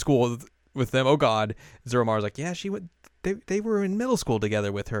 I went to school with them. Oh God." Zeromaru's like, "Yeah, she went. They were in middle school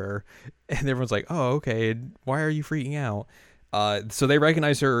together with her," and everyone's like, "Oh, okay. Why are you freaking out?" So they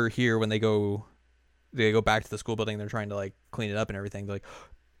recognize her here when they go back to the school building. They're trying to like clean it up and everything. They're like,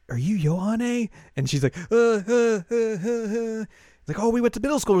 "Are you Yohane?" And she's like, It's like, "Oh, we went to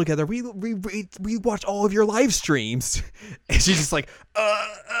middle school together. We watched all of your live streams," and she's just like,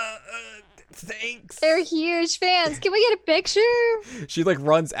 thanks. They're huge fans. Can we get a picture? She like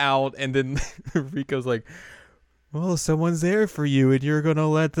runs out, and then Rico's like, "Well, someone's there for you, and you're gonna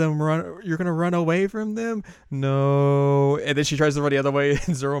let them run. You're gonna run away from them? No." And then she tries to run the other way,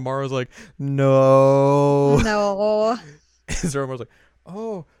 and Zeromaru's like, "No." No. And Zeromaru's like,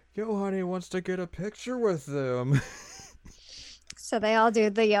 "Oh, Yohane wants to get a picture with them." So they all do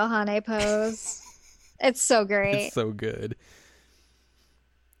the Yohane pose. It's so great. It's so good.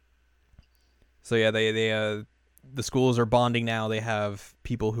 So yeah, they the schools are bonding now. They have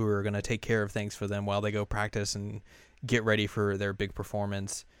people who are going to take care of things for them while they go practice and get ready for their big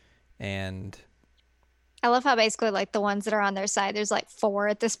performance. And I love how basically like the ones that are on their side, there's like 4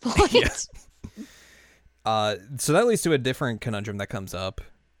 at this point. Yeah. So that leads to a different conundrum that comes up.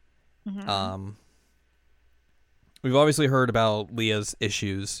 Mm-hmm. We've obviously heard about Leah's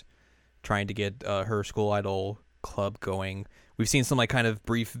issues trying to get her school idol club going. We've seen some like kind of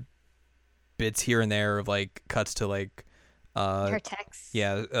brief bits here and there of like cuts to like her text.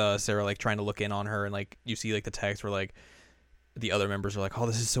 Yeah, Sarah like trying to look in on her, and like you see like the text where like the other members are like, "Oh,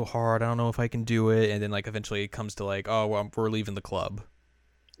 this is so hard. I don't know if I can do it." And then like eventually it comes to like, "Oh, well, we're leaving the club."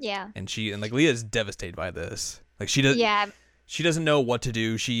 Yeah. And like Leah is devastated by this. Like she Yeah, doesn't know what to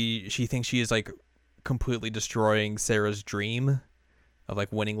do. She thinks she is like completely destroying Sarah's dream of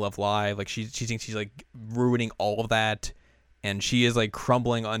like winning Love Live. Like she thinks she's like ruining all of that, and she is like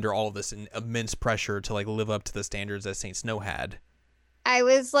crumbling under all of this immense pressure to like live up to the standards that Saint Snow had. I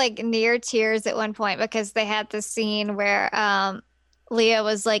was like near tears at one point because they had this scene where Leah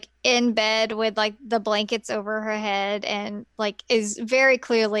was like in bed with like the blankets over her head and like is very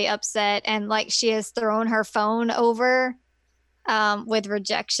clearly upset, and like she has thrown her phone over with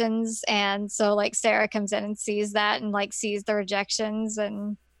rejections, and so like Sarah comes in and sees that and like sees the rejections,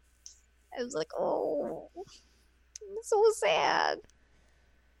 and I was like, oh, it's so sad.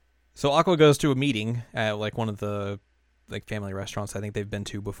 So Aqua goes to a meeting at like one of the like family restaurants I think they've been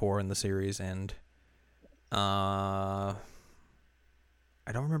to before in the series, and I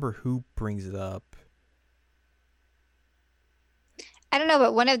don't remember who brings it up. I don't know,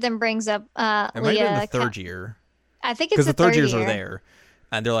 but one of them brings up It might have been the third year. I think it's because the third years year. are there,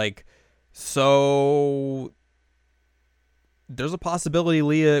 and they're like, so there's a possibility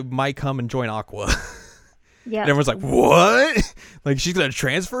Leah might come and join Aqua. Yeah. And everyone's like, what? Like she's gonna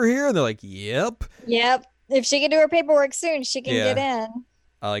transfer here? And they're like, yep. Yep. If she can do her paperwork soon, she can get in.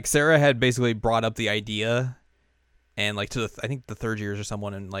 Like Sarah had basically brought up the idea, and like to I think the third years or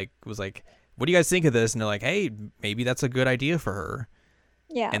someone, and like was like, what do you guys think of this? And they're like, hey, maybe that's a good idea for her.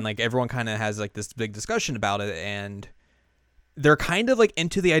 Yeah. And like everyone kind of has like this big discussion about it, and they're kind of like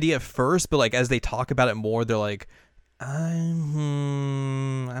into the idea at first, but like as they talk about it more, they're like, I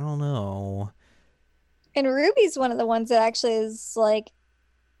don't know. And Ruby's one of the ones that actually is like,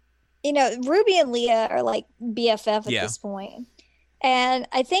 Ruby and Leah are like BFF at this point. And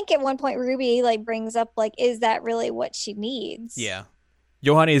I think at one point Ruby like brings up like, is that really what she needs? Yeah.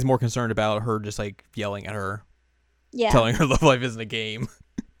 Yohane is more concerned about her just like yelling at her. Yeah. Telling her Love Life isn't a game.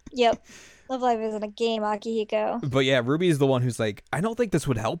 Yep. Love Life isn't a game, Akihiko. But yeah, Ruby is the one who's like, I don't think this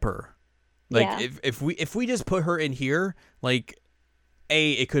would help her. Like Yeah. if we just put her in here, like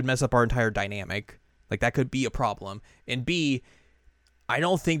A, it could mess up our entire dynamic. Like that could be a problem. And B, I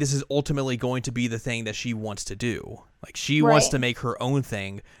don't think this is ultimately going to be the thing that she wants to do. Like she wants to make her own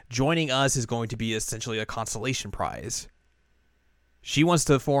thing. Joining us is going to be essentially a consolation prize. She wants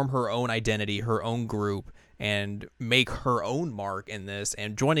to form her own identity, her own group, and make her own mark in this.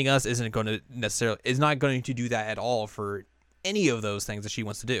 And joining us is not going to do that at all for any of those things that she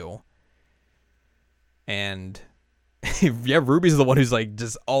wants to do. And yeah, Ruby's the one who's like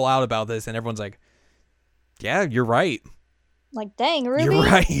just all out about this, and everyone's like, yeah, you're right. Like, dang, Ruby. You're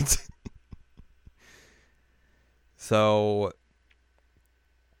right. So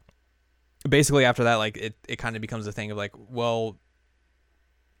basically after that, like it kind of becomes a thing of like, well,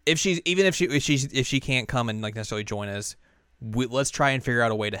 if she can't come and like necessarily join us, let's try and figure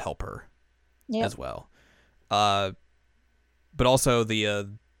out a way to help her as well. But also the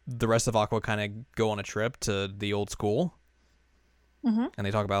rest of Aqua kind of go on a trip to the old school. Mm-hmm. And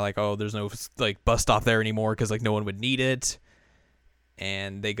they talk about like, oh, there's no like bus stop there anymore because like no one would need it.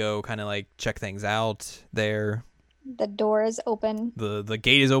 And they go kind of like check things out there. The door is open. The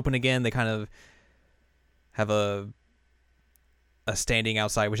gate is open again. They kind of have a standing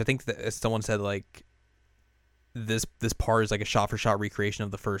outside, which I think that someone said like this part is like a shot for shot recreation of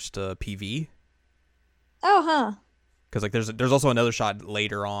the first PV. Oh, huh. Because like there's also another shot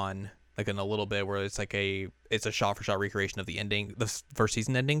later on, like in a little bit, where it's like it's a shot for shot recreation of the ending, the first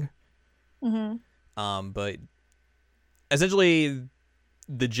season ending. Mm-hmm. But essentially,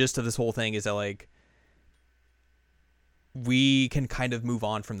 the gist of this whole thing is that like we can kind of move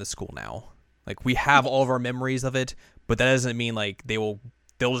on from the school now. Like we have all of our memories of it, but that doesn't mean like they'll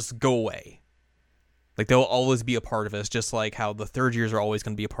just go away. Like they'll always be a part of us, just like how the third years are always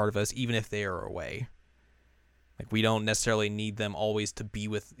going to be a part of us, even if they are away. Like we don't necessarily need them always to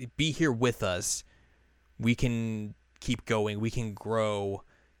be here with us. We can keep going. We can grow,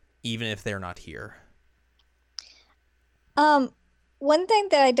 even if they're not here. One thing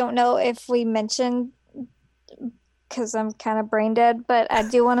that I don't know if we mentioned, because I'm kind of brain dead, but I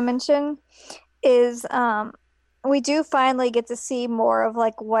do want to mention is we do finally get to see more of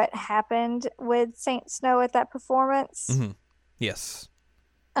like what happened with Saint Snow at that performance. Mm-hmm. Yes.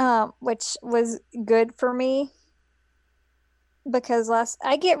 Which was good for me. Because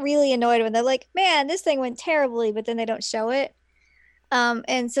I get really annoyed when they're like, man, this thing went terribly, but then they don't show it.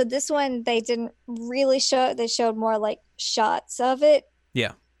 And so this one, they didn't really show it. They showed more like shots of it.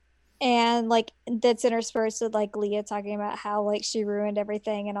 Yeah. And like that's interspersed with like Leah talking about how like she ruined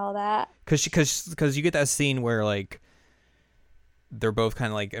everything and all that. Because you get that scene where like they're both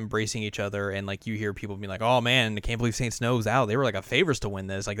kind of like embracing each other, and like you hear people being like, oh man, I can't believe Saint Snow's out. They were like a favorites to win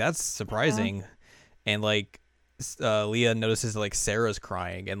this. Like that's surprising. And like Leah notices like Sarah's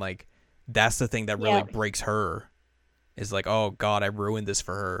crying, and like that's the thing that really Yep. breaks her. Is like, oh God, I ruined this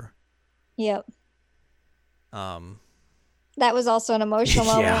for her. Yep. Um, That was also an emotional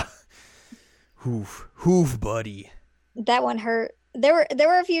moment. yeah. Hoof, buddy. That one hurt. There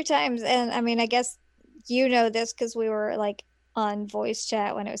were a few times, and I mean, I guess you know this because we were like on voice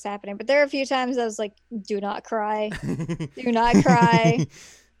chat when it was happening. But there were a few times I was like, "Do not cry, do not cry."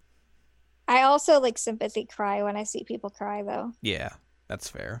 I also like sympathy cry when I see people cry, though. Yeah, that's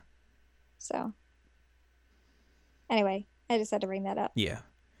fair. So anyway, I just had to bring that up. Yeah.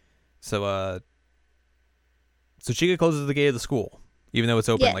 So Chica closes the gate of the school, even though it's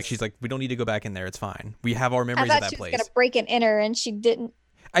open. Yes. Like she's like, we don't need to go back in there. It's fine. We have our I memories of thought that she was place. gonna break and enter, and she didn't.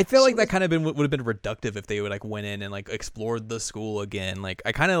 I feel she like that was- kind of would have been reductive if they would like went in and like explored the school again. Like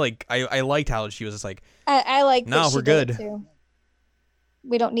I kind of like I liked how she was just like, I like. No, that she we're did it, good. too.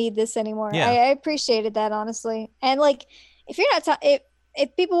 We don't need this anymore. Yeah. I appreciated that, honestly. And like, if you're not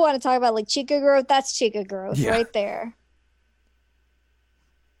if people want to talk about like Chica growth, that's Chica growth Yeah. right there.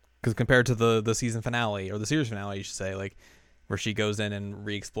 because compared to the season finale or the series finale, you should say, like where she goes in and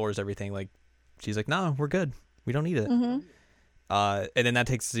re-explores everything. Like she's like, no, we're good. We don't need it. Hmm. And then that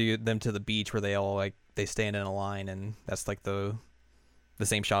takes them to the beach where they all like they stand in a line, and that's like the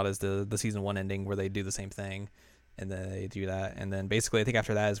same shot as the season 1 ending where they do the same thing, and then they do that, and then basically I think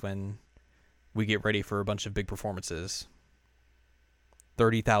after that is when we get ready for a bunch of big performances.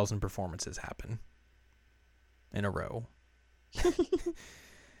 30,000 performances happen in a row.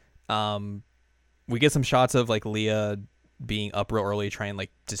 We get some shots of like Leah being up real early, trying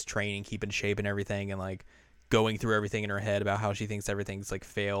like just training, keeping shape and everything, and like going through everything in her head about how she thinks everything's like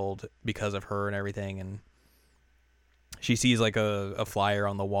failed because of her and everything. And she sees like a flyer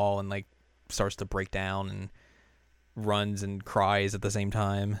on the wall and like starts to break down and runs and cries at the same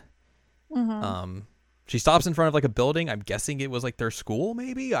time. Hmm. She stops in front of like a building. I'm guessing it was like their school,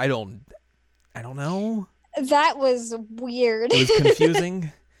 maybe. I don't know. That was weird. It was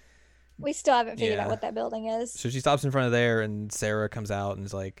confusing. We still haven't figured Yeah. out what that building is. So she stops in front of there, and Sarah comes out and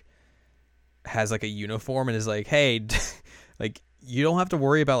is like, has like a uniform and is like, hey, like you don't have to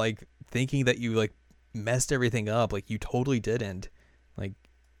worry about like thinking that you like messed everything up. Like you totally didn't. Like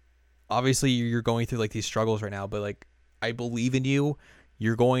obviously you're going through like these struggles right now, but like I believe in you.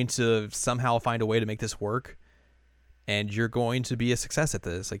 You're going to somehow find a way to make this work, and you're going to be a success at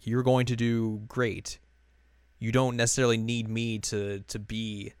this. Like you're going to do great. You don't necessarily need me to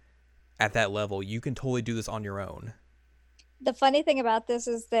be at that level. You can totally do this on your own. The funny thing about this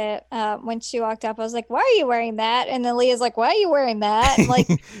is that when she walked up, I was like, "Why are you wearing that?" And then Leah's like, "Why are you wearing that?" And like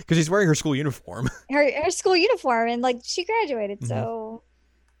Because she's wearing her school uniform. her school uniform, and like she graduated, Mhm. so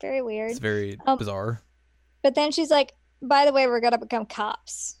very weird. It's very Um, bizarre. But then she's like, "By the way, we're gonna become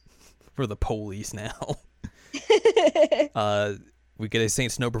cops." We're the police now. We get a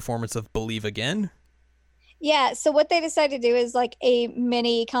Saint Snow performance of Believe Again. Yeah, so what they decided to do is like a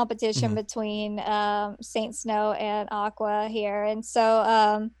mini competition Mhm. between Saint Snow and Aqua here. And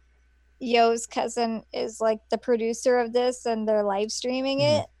so Yo's cousin is like the producer of this, and they're live streaming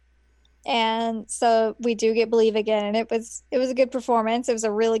Mhm. it. And so we do get Believe Again, and it was a good performance. It was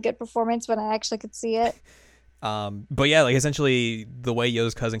a really good performance when I actually could see it. But yeah, like essentially the way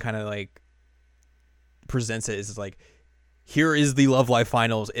Yo's cousin kind of like presents it is like, here is the Love Live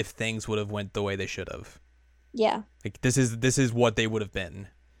finals if things would have went the way they should have. Yeah. Like this is what they would have been.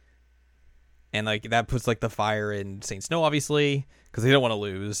 And like that puts like the fire in Saint Snow, obviously, because they don't want to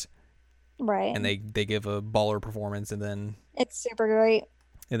lose, Right. and they give a baller performance, and then It's super great.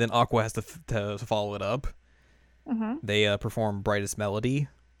 Aqua has to follow it up. Hmm. They perform Brightest Melody,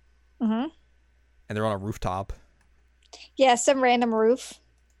 Hmm. and they're on a rooftop Yeah, some random roof.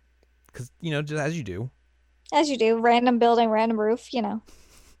 because just as you do. As you do, random building, random roof, you know.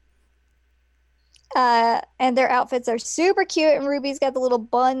 And their outfits are super cute, and Ruby's got the little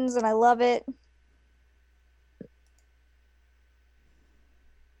buns, and I love it.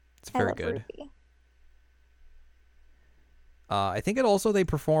 It's I very love good. Ruby. I think it also they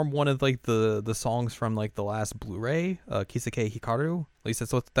perform one of like the songs from like the last Blu-ray, Kisake Hikaru. At least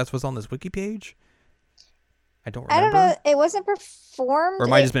that's what's on this wiki page. I don't I remember. don't know. It wasn't performed. Or it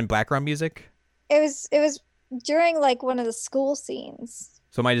might have just been background music. It was during like one of the school scenes,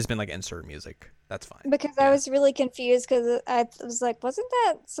 So it might have just been like insert music. That's fine. because Yeah. I was really confused because I was like, wasn't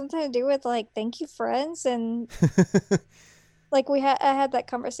that something to do with like "Thank You, Friends"? And like I had that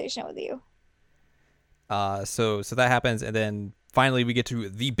conversation with you. So that happens, and then finally we get to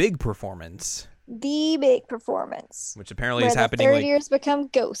the big performance, The big performance which apparently where is the happening third like years become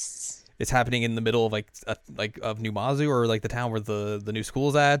ghosts. it's happening in the middle of like of Numazu, or like the town where the new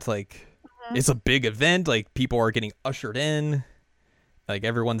school's at. Like It's a big event. Like, people are getting ushered in. Like,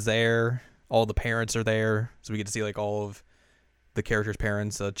 everyone's there. All the parents are there. So we get to see, like, all of the characters'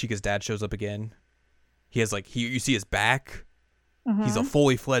 parents. Chica's dad shows up again. He has, like, you see his back. He's a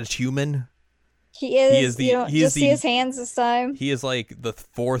fully fledged human. He is. You don't just see his hands this time. He is, like, the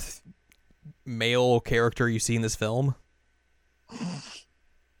fourth male character you see in this film.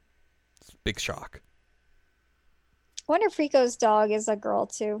 Big shock. Wonder if Rico's dog is a girl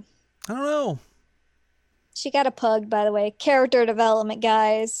too. I don't know. She got a pug, by the way. Character development,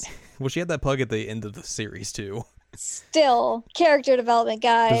 guys. Well, she had that pug at the end of the series too. Still, character development,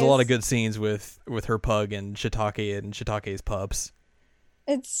 guys. There's a lot of good scenes with her pug and Shitake's pups.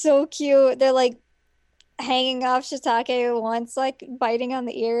 It's so cute. They're like hanging off Shitake once, like biting on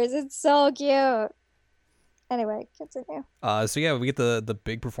the ears. It's so cute. Anyway, continue. So yeah, we get the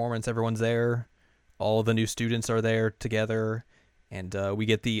big performance. Everyone's there. All the new students are there together. And we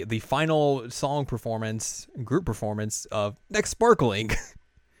get the final song performance, group performance of Next Sparkling,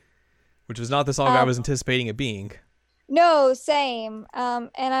 which was not the song I was anticipating it being. No, same.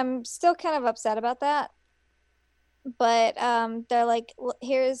 And I'm still kind of upset about that. But they're like,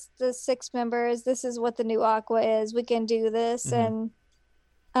 here's the 6 members. This is what the new Aqua is. We can do this. And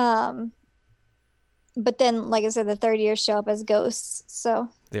but then, like I said, the third years show up as ghosts. So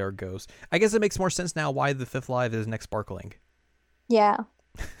they are ghosts. I guess it makes more sense now why the 5th Live is Next Sparkling. Yeah.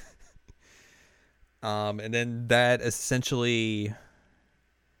 And then that essentially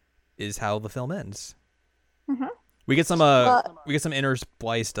is how the film ends. We get some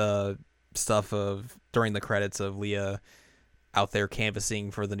interspliced stuff of during the credits of Leah out there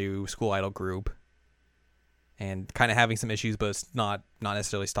canvassing for the new School Idol group and kind of having some issues, but it's not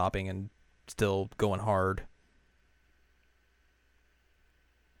necessarily stopping and still going hard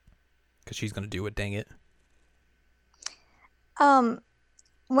because she's gonna do it. Dang it. One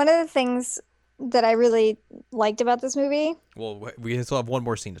of the things that I really liked about this movie. Well, we still have one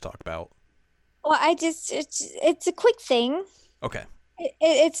more scene to talk about. Well, it's a quick thing. Okay.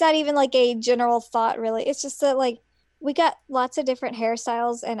 It's not even like a general thought, really. It's just that, like, we got lots of different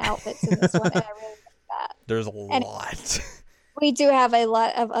hairstyles and outfits in this one, and I really like that. There's a lot. We do have a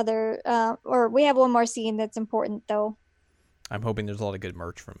lot of other, or we have one more scene that's important, though. I'm hoping there's a lot of good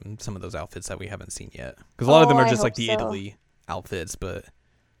merch from some of those outfits that we haven't seen yet. Because a lot of them are just like the Italy outfits, but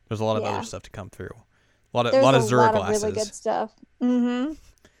there's a lot of other stuff to come through. A lot of Zura glasses. Really good stuff.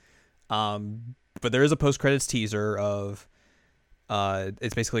 But there is a post-credits teaser of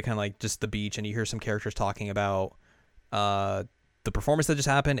it's basically kind of like just the beach, and you hear some characters talking about the performance that just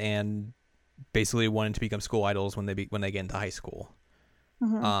happened and basically wanting to become school idols when they get into high school.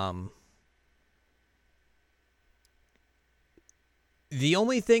 The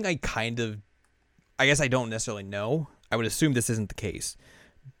only thing I guess I don't necessarily know. I would assume this isn't the case,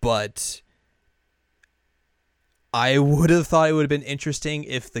 but I would have thought it would have been interesting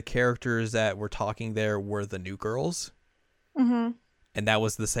if the characters that were talking there were the new girls, and that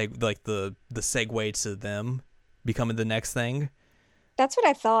was the segue to them becoming the next thing. That's what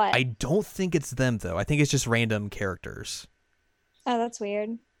I thought. I don't think it's them though. I think it's just random characters. Oh, that's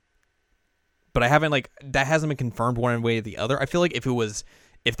weird. But that hasn't been confirmed one way or the other. I feel like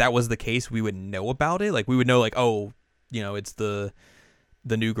if that was the case, we would know about it. Like, we would know, like, oh, it's the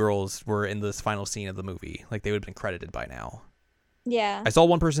new girls were in this final scene of the movie. Like, they would have been credited by now. Yeah. I saw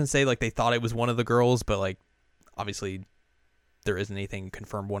one person say, like, they thought it was one of the girls, but, like, obviously there isn't anything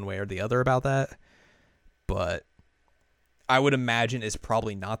confirmed one way or the other about that. But I would imagine it's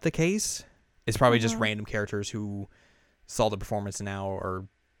probably not the case. It's probably just random characters who saw the performance now or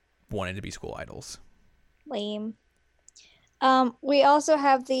wanted to be school idols. Lame. We also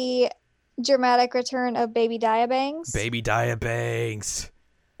have the dramatic return of Baby Diabangs. Baby Diabangs.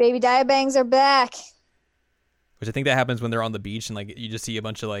 Baby Diabangs are back. Which I think that happens when they're on the beach and like you just see a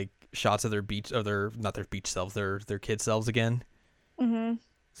bunch of like shots of their beach, or not their beach selves, their kid selves again. So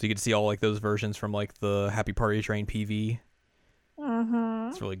you get to see all like those versions from like the Happy Party Train PV.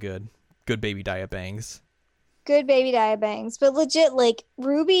 It's really good. Good Baby Diabangs. Good Baby Diabangs. But legit, like,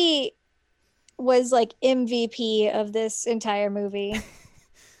 Ruby was like MVP of this entire movie.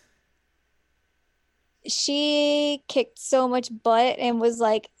 She kicked so much butt and was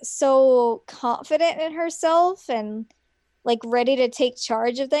like so confident in herself and like ready to take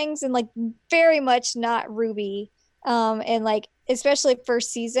charge of things, and like very much not Ruby. And like especially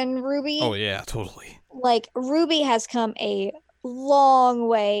first season Ruby. Oh yeah, totally. Like, Ruby has come a long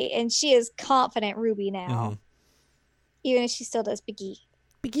way and she is confident Ruby now. Even if she still does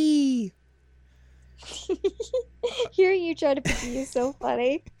Biggie. Hearing you try to Biggie is so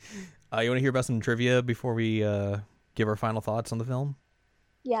funny. You want to hear about some trivia before we give our final thoughts on the film?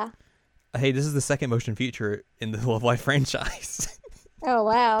 Yeah. Hey, this is the second motion feature in the Love Life franchise. Oh,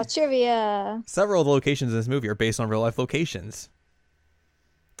 wow. Trivia. Several of the locations in this movie are based on real life locations.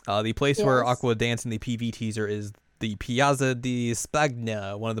 The place where Aqua danced in the PV teaser is the Piazza di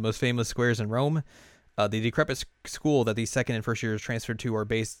Spagna, one of the most famous squares in Rome. The decrepit school that the second and first years transferred to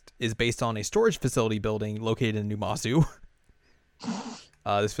is based on a storage facility building located in Numazu.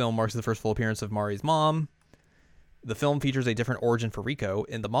 This film marks the first full appearance of Mari's mom. The film features a different origin for Riko.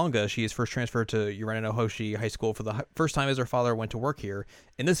 In the manga, she is first transferred to Uranohoshi High School for the first time as her father went to work here.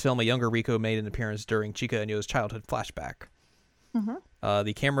 In this film, a younger Riko made an appearance during Chika and Yo's childhood flashback. Mm-hmm.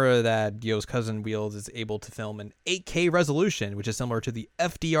 The camera that Yo's cousin wields is able to film in 8K resolution, which is similar to the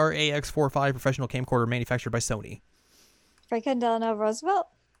FDR AX45 professional camcorder manufactured by Sony. Franklin Delano Roosevelt?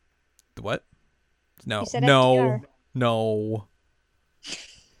 The what? No. You said No. FDR. No.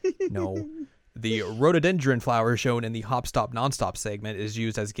 No. The rhododendron flower shown in the Hop Stop Nonstop segment is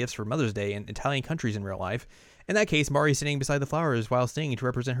used as gifts for Mother's Day in Italian countries in real life. In that case, Mari is sitting beside the flowers while singing to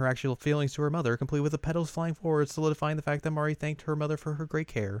represent her actual feelings to her mother, complete with the petals flying forward, solidifying the fact that Mari thanked her mother for her great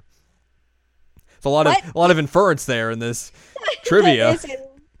care. It's a lot of inference there in this trivia. That is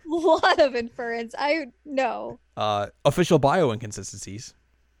a lot of inference. I know. Official bio inconsistencies.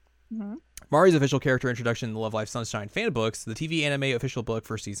 Mm-hmm. Mari's official character introduction in the Love Life Sunshine fan books, the TV anime official book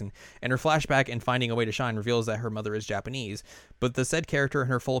first season, and her flashback in Finding a Way to Shine reveals that her mother is Japanese, but the said character in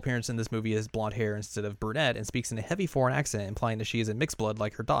her full appearance in this movie has blonde hair instead of brunette and speaks in a heavy foreign accent, implying that she is a mixed blood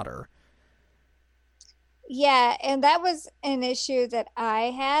like her daughter. Yeah, and that was an issue that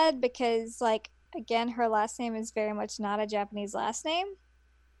I had because, like, again, her last name is very much not a Japanese last name.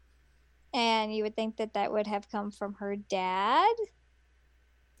 And you would think that that would have come from her dad.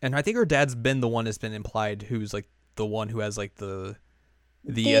 And I think her dad's been the one that's been implied who's like the one who has like the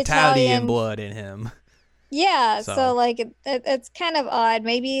Italian blood in him. Yeah, so like it's kind of odd.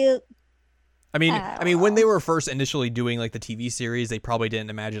 Maybe I mean when they were first initially doing like the TV series, they probably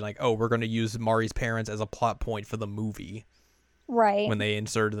didn't imagine like, oh, we're going to use Mari's parents as a plot point for the movie. Right. When they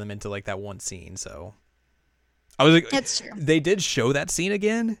inserted them into like that one scene, so I was like, that's true. They did show that scene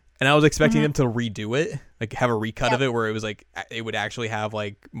again, and I was expecting them to redo it, like have a recut of it where it was like it would actually have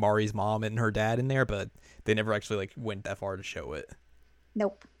like Mari's mom and her dad in there, but they never actually like went that far to show it.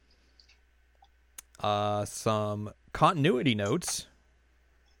 Nope. Some continuity notes.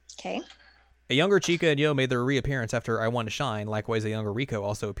 Okay. A younger Chika and Yo made their reappearance after I Want to Shine. Likewise, a younger Riko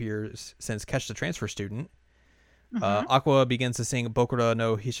also appears since Catch the Transfer Student. Aqua begins to sing Bokura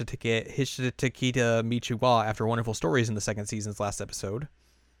no Hishitakita Michiwa after Wonderful Stories in the second season's last episode.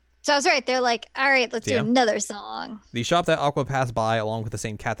 So I was right. They're like, all right, let's do another song. The shop that Aqua passed by, along with the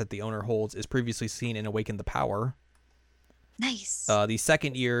same cat that the owner holds, is previously seen in Awaken the Power. Nice. The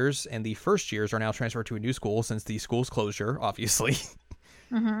second years and the first years are now transferred to a new school since the school's closure, obviously.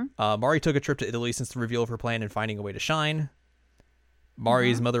 Mari took a trip to Italy since the reveal of her plan in Finding a Way to Shine.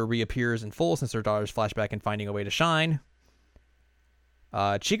 Mari's mother reappears in full since her daughter's flashback in Finding a Way to Shine.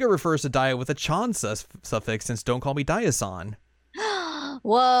 Chika refers to Daya with a chan suffix since Don't Call Me Daya-san.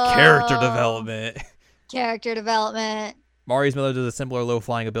 Whoa. Character development. Character development. Mari's mother does a similar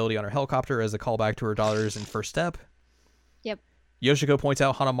low-flying ability on her helicopter as a callback to her daughter's in First Step. Yep. Yoshiko points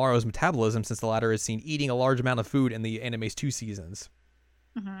out Hanamaru's metabolism since the latter is seen eating a large amount of food in the anime's 2 seasons.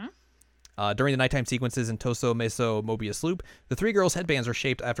 During the nighttime sequences in Toso Meso Mobius Loop, the three girls' headbands are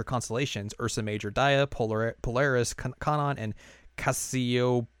shaped after constellations: Ursa Major Daya, Polaris Kanon, and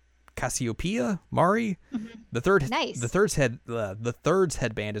Cassiopeia Mari. The third's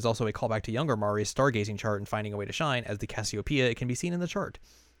headband is also a callback to younger Mari's stargazing chart and Finding a Way to Shine. As the Cassiopeia, it can be seen in the chart.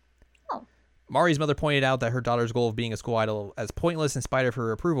 Mari's mother pointed out that her daughter's goal of being a school idol as pointless in spite of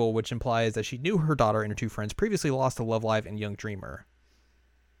her approval, which implies that she knew her daughter and her two friends previously lost to Love Live and Young Dreamer.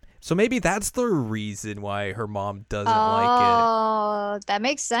 So maybe that's the reason why her mom doesn't like it. Oh, that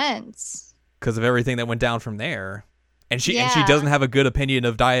makes sense. Because of everything that went down from there. And she doesn't have a good opinion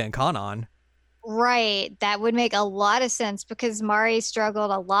of Daya and Kanon. Right. That would make a lot of sense because Mari struggled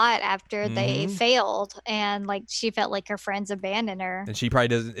a lot after they failed. And like she felt like her friends abandoned her. And she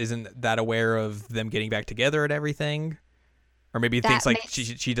probably isn't that aware of them getting back together and everything. Or maybe thinks like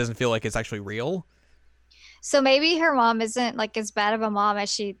she doesn't feel like it's actually real. So maybe her mom isn't like as bad of a mom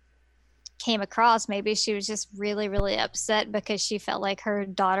as she came across. Maybe she was just really, really upset because she felt like her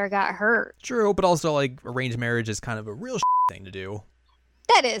daughter got hurt. True, but also like arranged marriage is kind of a real thing to do.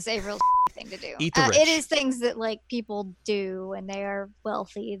 That is a real thing to do. Eat the rich. It is things that like people do when they are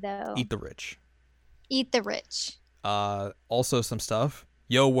wealthy, though. Eat the rich. Eat the rich. Also some stuff.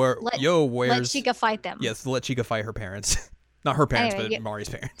 Let Chika fight them. Yes, let Chika fight her parents. Not her parents, but Mari's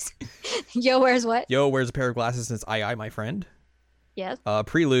parents. Yo wears what? Yo wears a pair of glasses since I, my friend. Yes.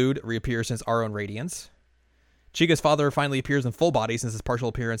 Prelude reappears since Our Own Radiance. Chica's father finally appears in full body since his partial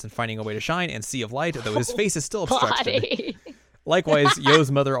appearance in Finding a Way to Shine and Sea of Light, though his face is still obstructed. Likewise,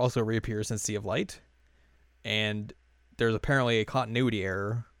 Yo's mother also reappears in Sea of Light. And there's apparently a continuity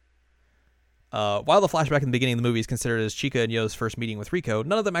error. While the flashback in the beginning of the movie is considered as Chica and Yo's first meeting with Rico,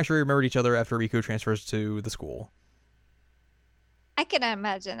 none of them actually remembered each other after Rico transfers to the school. I can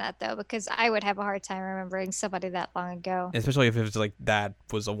imagine that, though, because I would have a hard time remembering somebody that long ago. Especially if it was like that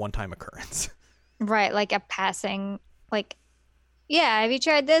was a one-time occurrence. Right, like a passing, like, yeah, have you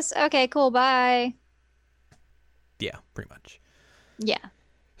tried this? Okay, cool, bye. Yeah, pretty much. Yeah.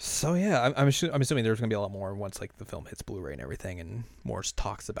 So yeah, I'm assuming there's gonna be a lot more once like the film hits Blu-ray and everything, and more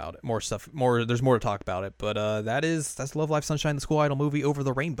talks about it, more stuff, more. There's more to talk about it, but that's Love Life Sunshine, the School Idol movie Over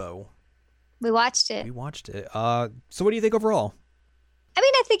the Rainbow. We watched it. So what do you think overall? I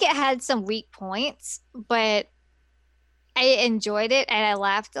mean, I think it had some weak points, but I enjoyed it and I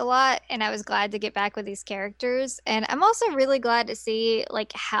laughed a lot and I was glad to get back with these characters. And I'm also really glad to see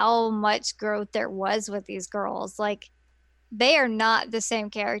like how much growth there was with these girls. Like they are not the same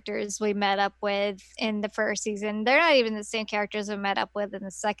characters we met up with in the first season. They're not even the same characters we met up with in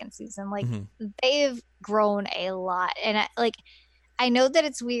the second season. Like they've grown a lot. And I know that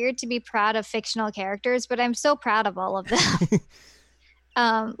it's weird to be proud of fictional characters, but I'm so proud of all of them.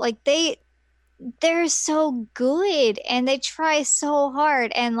 Like they're so good and they try so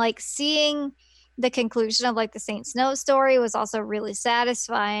hard, and like seeing the conclusion of like the Saint Snow story was also really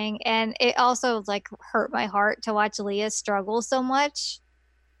satisfying, and it also like hurt my heart to watch Leah struggle so much.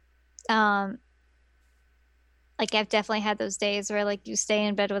 Like I've definitely had those days where like you stay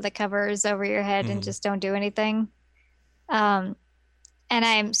in bed with the covers over your head and just don't do anything. And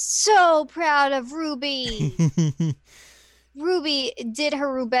I'm so proud of Ruby. Ruby did her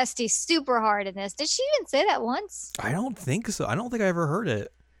Rubesti super hard in this. Did she even say that once? I don't think so. I don't think I ever heard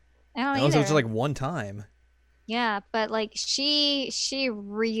it. I don't either. It was just like one time. Yeah, but like she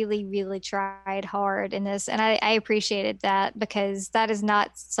really, really tried hard in this, and I appreciated that because that is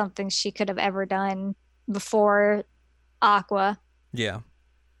not something she could have ever done before Aqua. Yeah.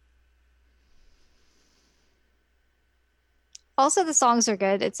 Also, the songs are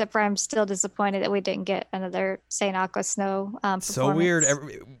good, except for I'm still disappointed that we didn't get another Saint Aqua Snow performance. So weird.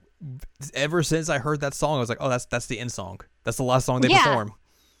 Ever since I heard that song, I was like, oh, that's the end song. That's the last song they perform.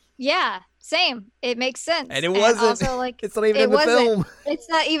 Yeah, same. It makes sense. And it wasn't. Also, like, it's not even in the film. It's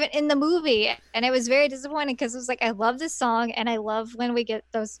not even in the movie. And it was very disappointing because it was like, I love this song and I love when we get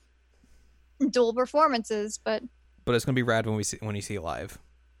those dual performances, but it's going to be rad when you see it live.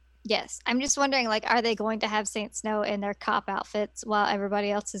 Yes. I'm just wondering, like, are they going to have Saint Snow in their cop outfits while everybody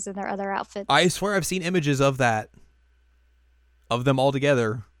else is in their other outfits? I swear I've seen images of that. Of them all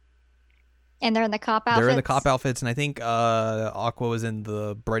together. And they're in the cop outfits? They're in the cop outfits, and I think Aqua was in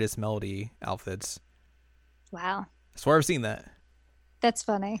the Brightest Melody outfits. Wow. I swear I've seen that. That's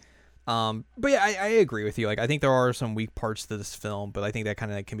funny. But yeah, I agree with you. Like, I think there are some weak parts to this film, but I think that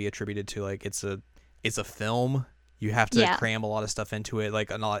kind of can be attributed to, like, it's a film. You have to cram a lot of stuff into it.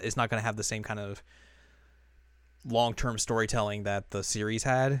 Like, it's not going to have the same kind of long-term storytelling that the series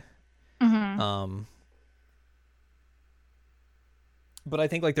had. Mm-hmm. But I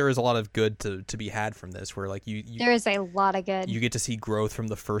think like there is a lot of good to be had from this, where like you there is a lot of good. You get to see growth from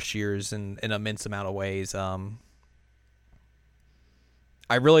the first years in an immense amount of ways. I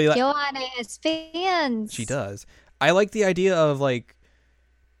really like. Joanna has fans. She does. I like the idea of like,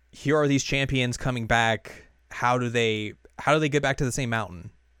 here are these champions coming back. How do they get back to the same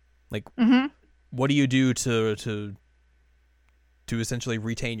mountain? Like, what do you do to essentially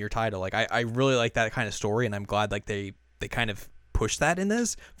retain your title? Like, I really like that kind of story, and I'm glad like they kind of push that in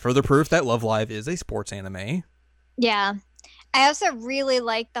this. Further proof that Love Live is a sports anime. Yeah. I also really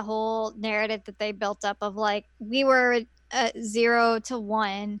like the whole narrative that they built up of like, we were 0 to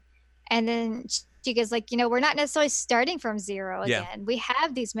 1, and then Chica's like, we're not necessarily starting from 0 again. Yeah. We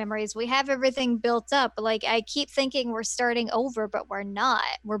have these memories. We have everything built up. Like, I keep thinking we're starting over, but we're not.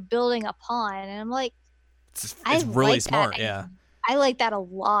 We're building upon. And I'm like, it's really like smart. That. Yeah. I like that a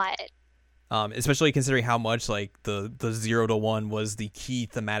lot. Especially considering how much like the 0 to 1 was the key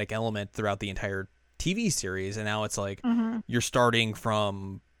thematic element throughout the entire TV series, and now it's like you're starting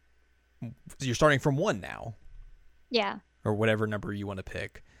from 1 now. Yeah. Or whatever number you want to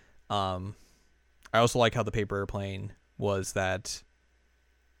pick. I also like how the paper airplane was that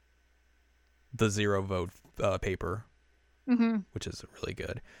the 0 vote paper, which is really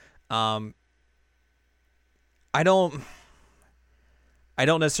good. I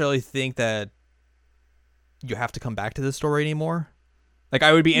don't necessarily think that you have to come back to this story anymore. Like,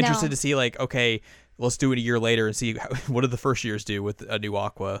 I would be interested to see, like, okay, let's do it a year later and see what did the first years do with a new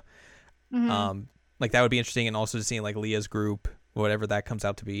Aqua. Like that would be interesting, and also seeing like Leah's group, whatever that comes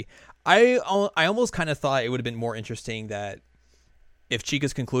out to be. I almost kind of thought it would have been more interesting that if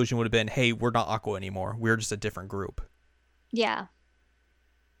Chica's conclusion would have been, hey, we're not Aqua anymore, we're just a different group. Yeah.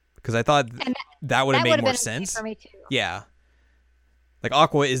 Because I thought that would have made more sense for me too. Yeah. Like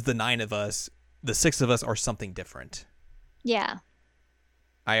Aqua is the 9 of us, the 6 of us are something different. Yeah.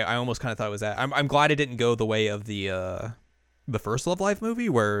 I almost kind of thought it was that. I'm glad it didn't go the way of the first Love Live movie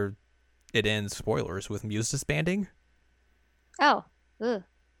where it ends, spoilers, with Muse disbanding. Oh. Ugh.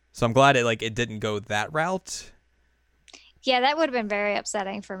 So I'm glad it didn't go that route. Yeah, that would have been very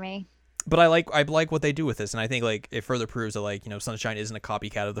upsetting for me. But I like what they do with this, and I think like it further proves that Sunshine isn't a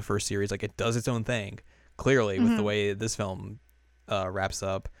copycat of the first series. Like it does its own thing, clearly, with the way this film wraps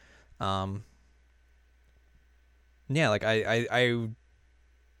up. Yeah, like I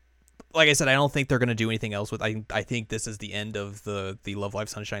like I said, I don't think they're gonna do anything else with. I think this is the end of the Love Live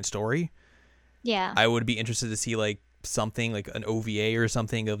Sunshine story. Yeah, I would be interested to see like something like an OVA or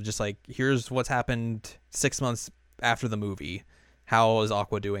something of just like, here's what's happened 6 months after the movie. How is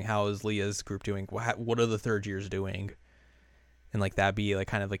Aqua doing? How is Leah's group doing? What are the third years doing? And like that be like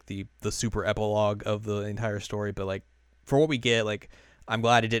kind of like the super epilogue of the entire story. But like for what we get, like I'm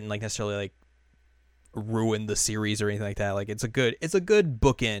glad it didn't like necessarily like ruin the series or anything like that. Like it's a good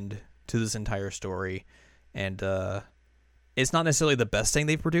bookend to this entire story, and it's not necessarily the best thing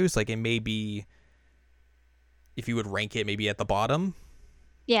they've produced. Like it may be, if you would rank it, maybe at the bottom.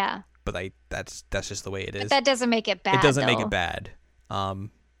 Yeah. But that's just the way it is. But that doesn't make it bad. It doesn't though. make it bad.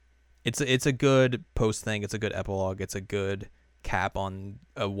 It's a good post thing. It's a good epilogue. It's a good cap on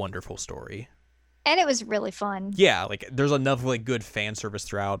a wonderful story. And it was really fun. Yeah, like there's enough like good fan service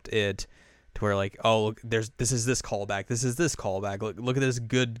throughout it to where like, oh, look, this is this callback. This is this callback. Look at this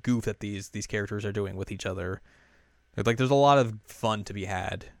good goof that these characters are doing with each other. Like there's a lot of fun to be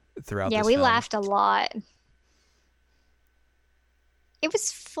had throughout. Yeah, this we film. laughed a lot. It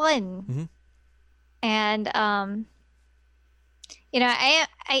was fun. Mm-hmm. And I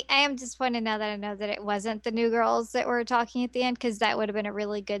am disappointed now that I know that it wasn't the new girls that were talking at the end, because that would have been a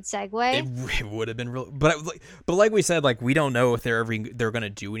really good segue. It would have been real, but like we said, like we don't know if they're gonna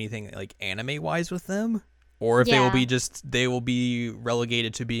do anything like anime wise with them, or if they will be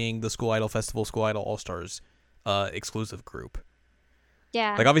relegated to being the School Idol Festival, School Idol All Stars exclusive group.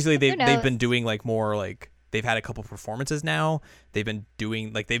 Yeah, like obviously they've been doing like more like they've had a couple performances now. They've been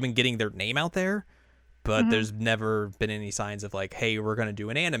doing like they've been getting their name out there. But there's never been any signs of like, hey, we're gonna do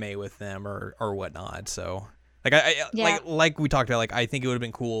an anime with them or whatnot. So like like we talked about, like I think it would have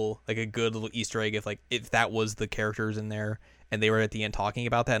been cool, like a good little Easter egg if that was the characters in there and they were at the end talking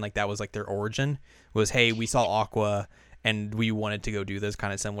about that, and like that was like their origin was, hey, we saw Aqua and we wanted to go do this,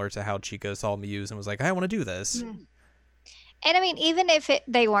 kind of similar to how Chica saw Muse and was like, I want to do this. Mm. And I mean, even if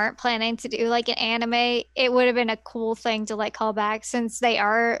they weren't planning to do like an anime, it would have been a cool thing to like call back, since they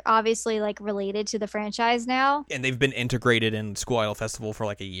are obviously like related to the franchise now. And they've been integrated in School Idol Festival for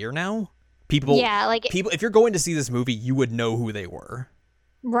like a year now. People, if you're going to see this movie, you would know who they were.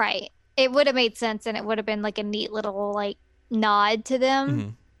 Right. It would have made sense, and it would have been like a neat little like nod to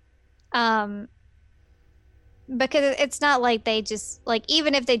them. Mm-hmm. Because it's not like they just like,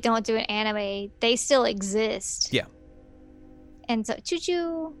 even if they don't do an anime, they still exist. Yeah. And so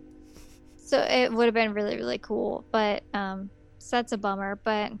choo-choo. So it would have been really, really cool. But so that's a bummer.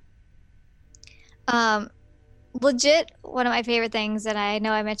 But legit, one of my favorite things, and I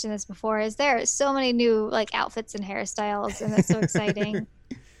know I mentioned this before, is there are so many new like outfits and hairstyles, and that's so exciting.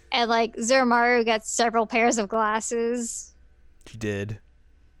 And like Zuramaru got several pairs of glasses. She did.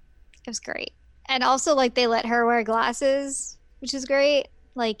 It was great. And also like they let her wear glasses, which is great.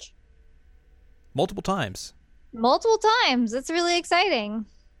 Like multiple times. It's really exciting.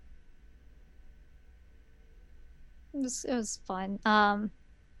 It was fun.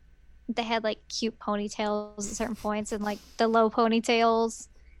 They had like cute ponytails at certain points, and like the low ponytails.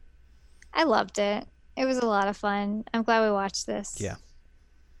 I loved it. It was a lot of fun. I'm glad we watched this. Yeah.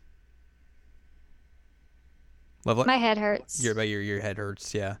 My head hurts. Your head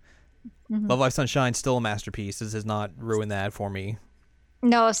hurts, yeah. Mm-hmm. Love Live Sunshine, still a masterpiece. This has not ruined that for me.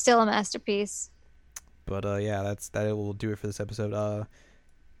 No, still a masterpiece. But yeah, that will do it for this episode.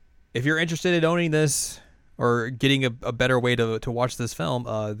 If you're interested in owning this or getting a better way to watch this film,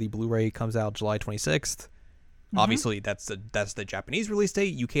 the Blu-ray comes out July 26th. Mm-hmm. Obviously, that's the Japanese release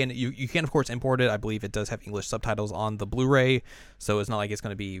date. You can of course import it. I believe it does have English subtitles on the Blu-ray, so it's not like it's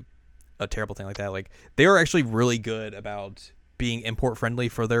going to be a terrible thing like that. Like they are actually really good about being import friendly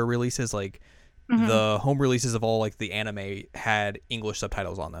for their releases. Like the home releases of all like the anime had English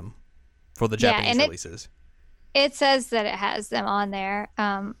subtitles on them. for the Yeah, Japanese and releases. it says that it has them on there.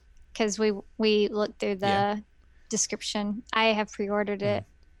 Because we looked through the description. I have pre-ordered it.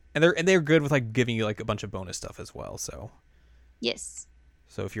 And they're good with like giving you like a bunch of bonus stuff as well. Yes.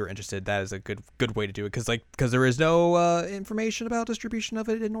 So if you're interested, that is a good way to do it because there is no information about distribution of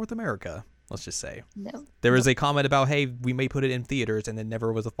it in North America. Let's just say No. there was a comment about, hey, we may put it in theaters, and then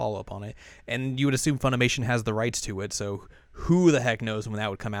never was a follow up on it. And you would assume Funimation has the rights to it, so who the heck knows when that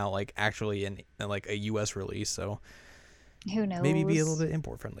would come out, like actually in like a U.S. release. So Who knows? maybe be a little bit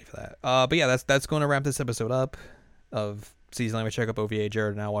import friendly for that. But yeah, that's going to wrap this episode up of Season Anime Checkup OVA.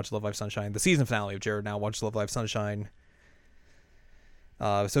 Jared Now Watch Love Live Sunshine, the season finale of Jared Now Watch Love Live Sunshine.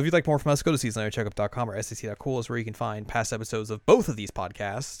 So if you'd like more from us, go to seasonanimecheckup.com or sac.cool is where you can find past episodes of both of these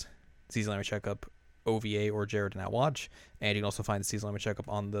podcasts, Season Anime Checkup OVA or Jared Now Watch. And you can also find the Season Anime Checkup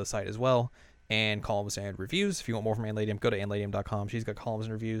on the site as well, and columns and reviews. If you want more from Ann Ladium, go to annladium.com. She's got columns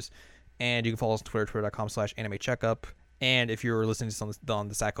and reviews. And you can follow us on Twitter, twitter.com/animecheckup. And if you're listening to this on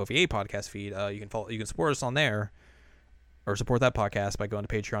the SAC OVA podcast feed, you can support us on there, or support that podcast by going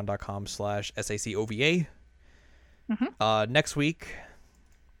to patreon.com/SACOVA. Next week,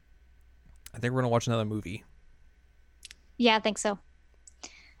 I think we're going to watch another movie. Yeah, I think so.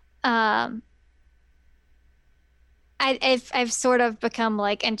 I've sort of become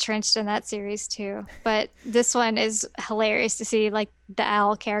like entrenched in that series too, but this one is hilarious to see like the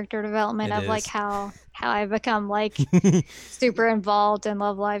Owl character development of like how I've become like super involved in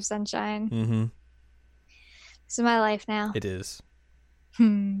Love Live Sunshine. Mm-hmm. This is my life now. It is.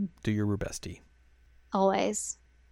 Do your bestie. Always.